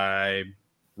 subscribe,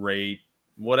 rate,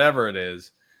 whatever it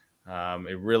is.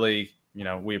 It really,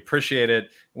 we appreciate it.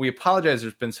 We apologize.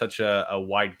 There's been such a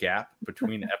wide gap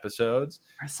between episodes.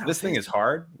 This thing is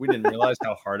hard. We didn't realize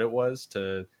how hard it was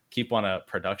to keep on a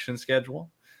production schedule.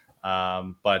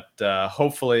 But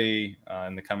hopefully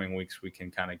in the coming weeks, we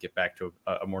can kind of get back to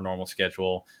a more normal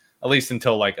schedule, at least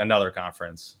until like another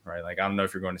conference, right? Like, I don't know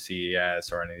if you're going to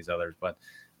CES or any of these others, but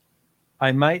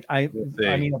I might. I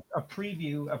mean, a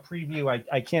preview.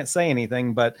 I can't say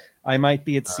anything, but I might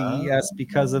be at CES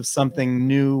because of something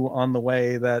new on the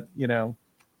way that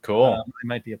cool. I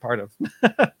might be a part of.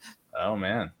 Oh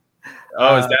man.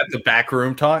 Oh, is that the back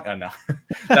room talk? Oh, no,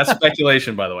 that's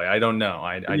speculation, by the way. I don't know.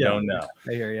 I don't know.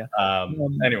 I hear you.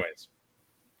 Anyways.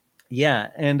 Yeah.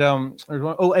 And,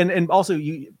 and also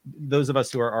those of us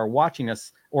who are watching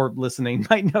us or listening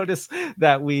might notice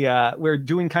that we're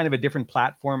doing kind of a different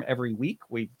platform every week.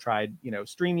 We've tried,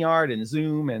 StreamYard and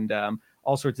Zoom and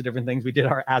all sorts of different things. We did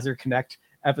our Azure Connect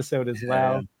episode as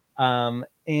well.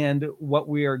 And what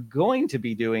we are going to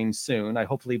be doing soon,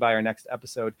 hopefully by our next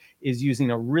episode, is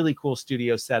using a really cool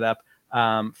studio setup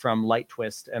from Light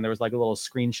Twist. And there was like a little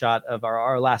screenshot of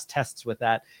our last tests with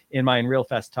that in my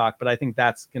UnrealFest talk. But I think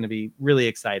that's going to be really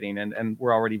exciting. And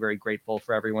we're already very grateful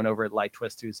for everyone over at Light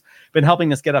Twist who's been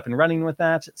helping us get up and running with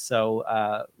that.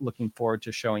 So looking forward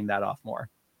to showing that off more.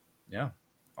 Yeah.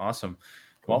 Awesome.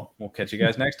 Well, we'll catch you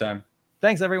guys next time.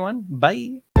 Thanks, everyone.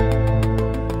 Bye.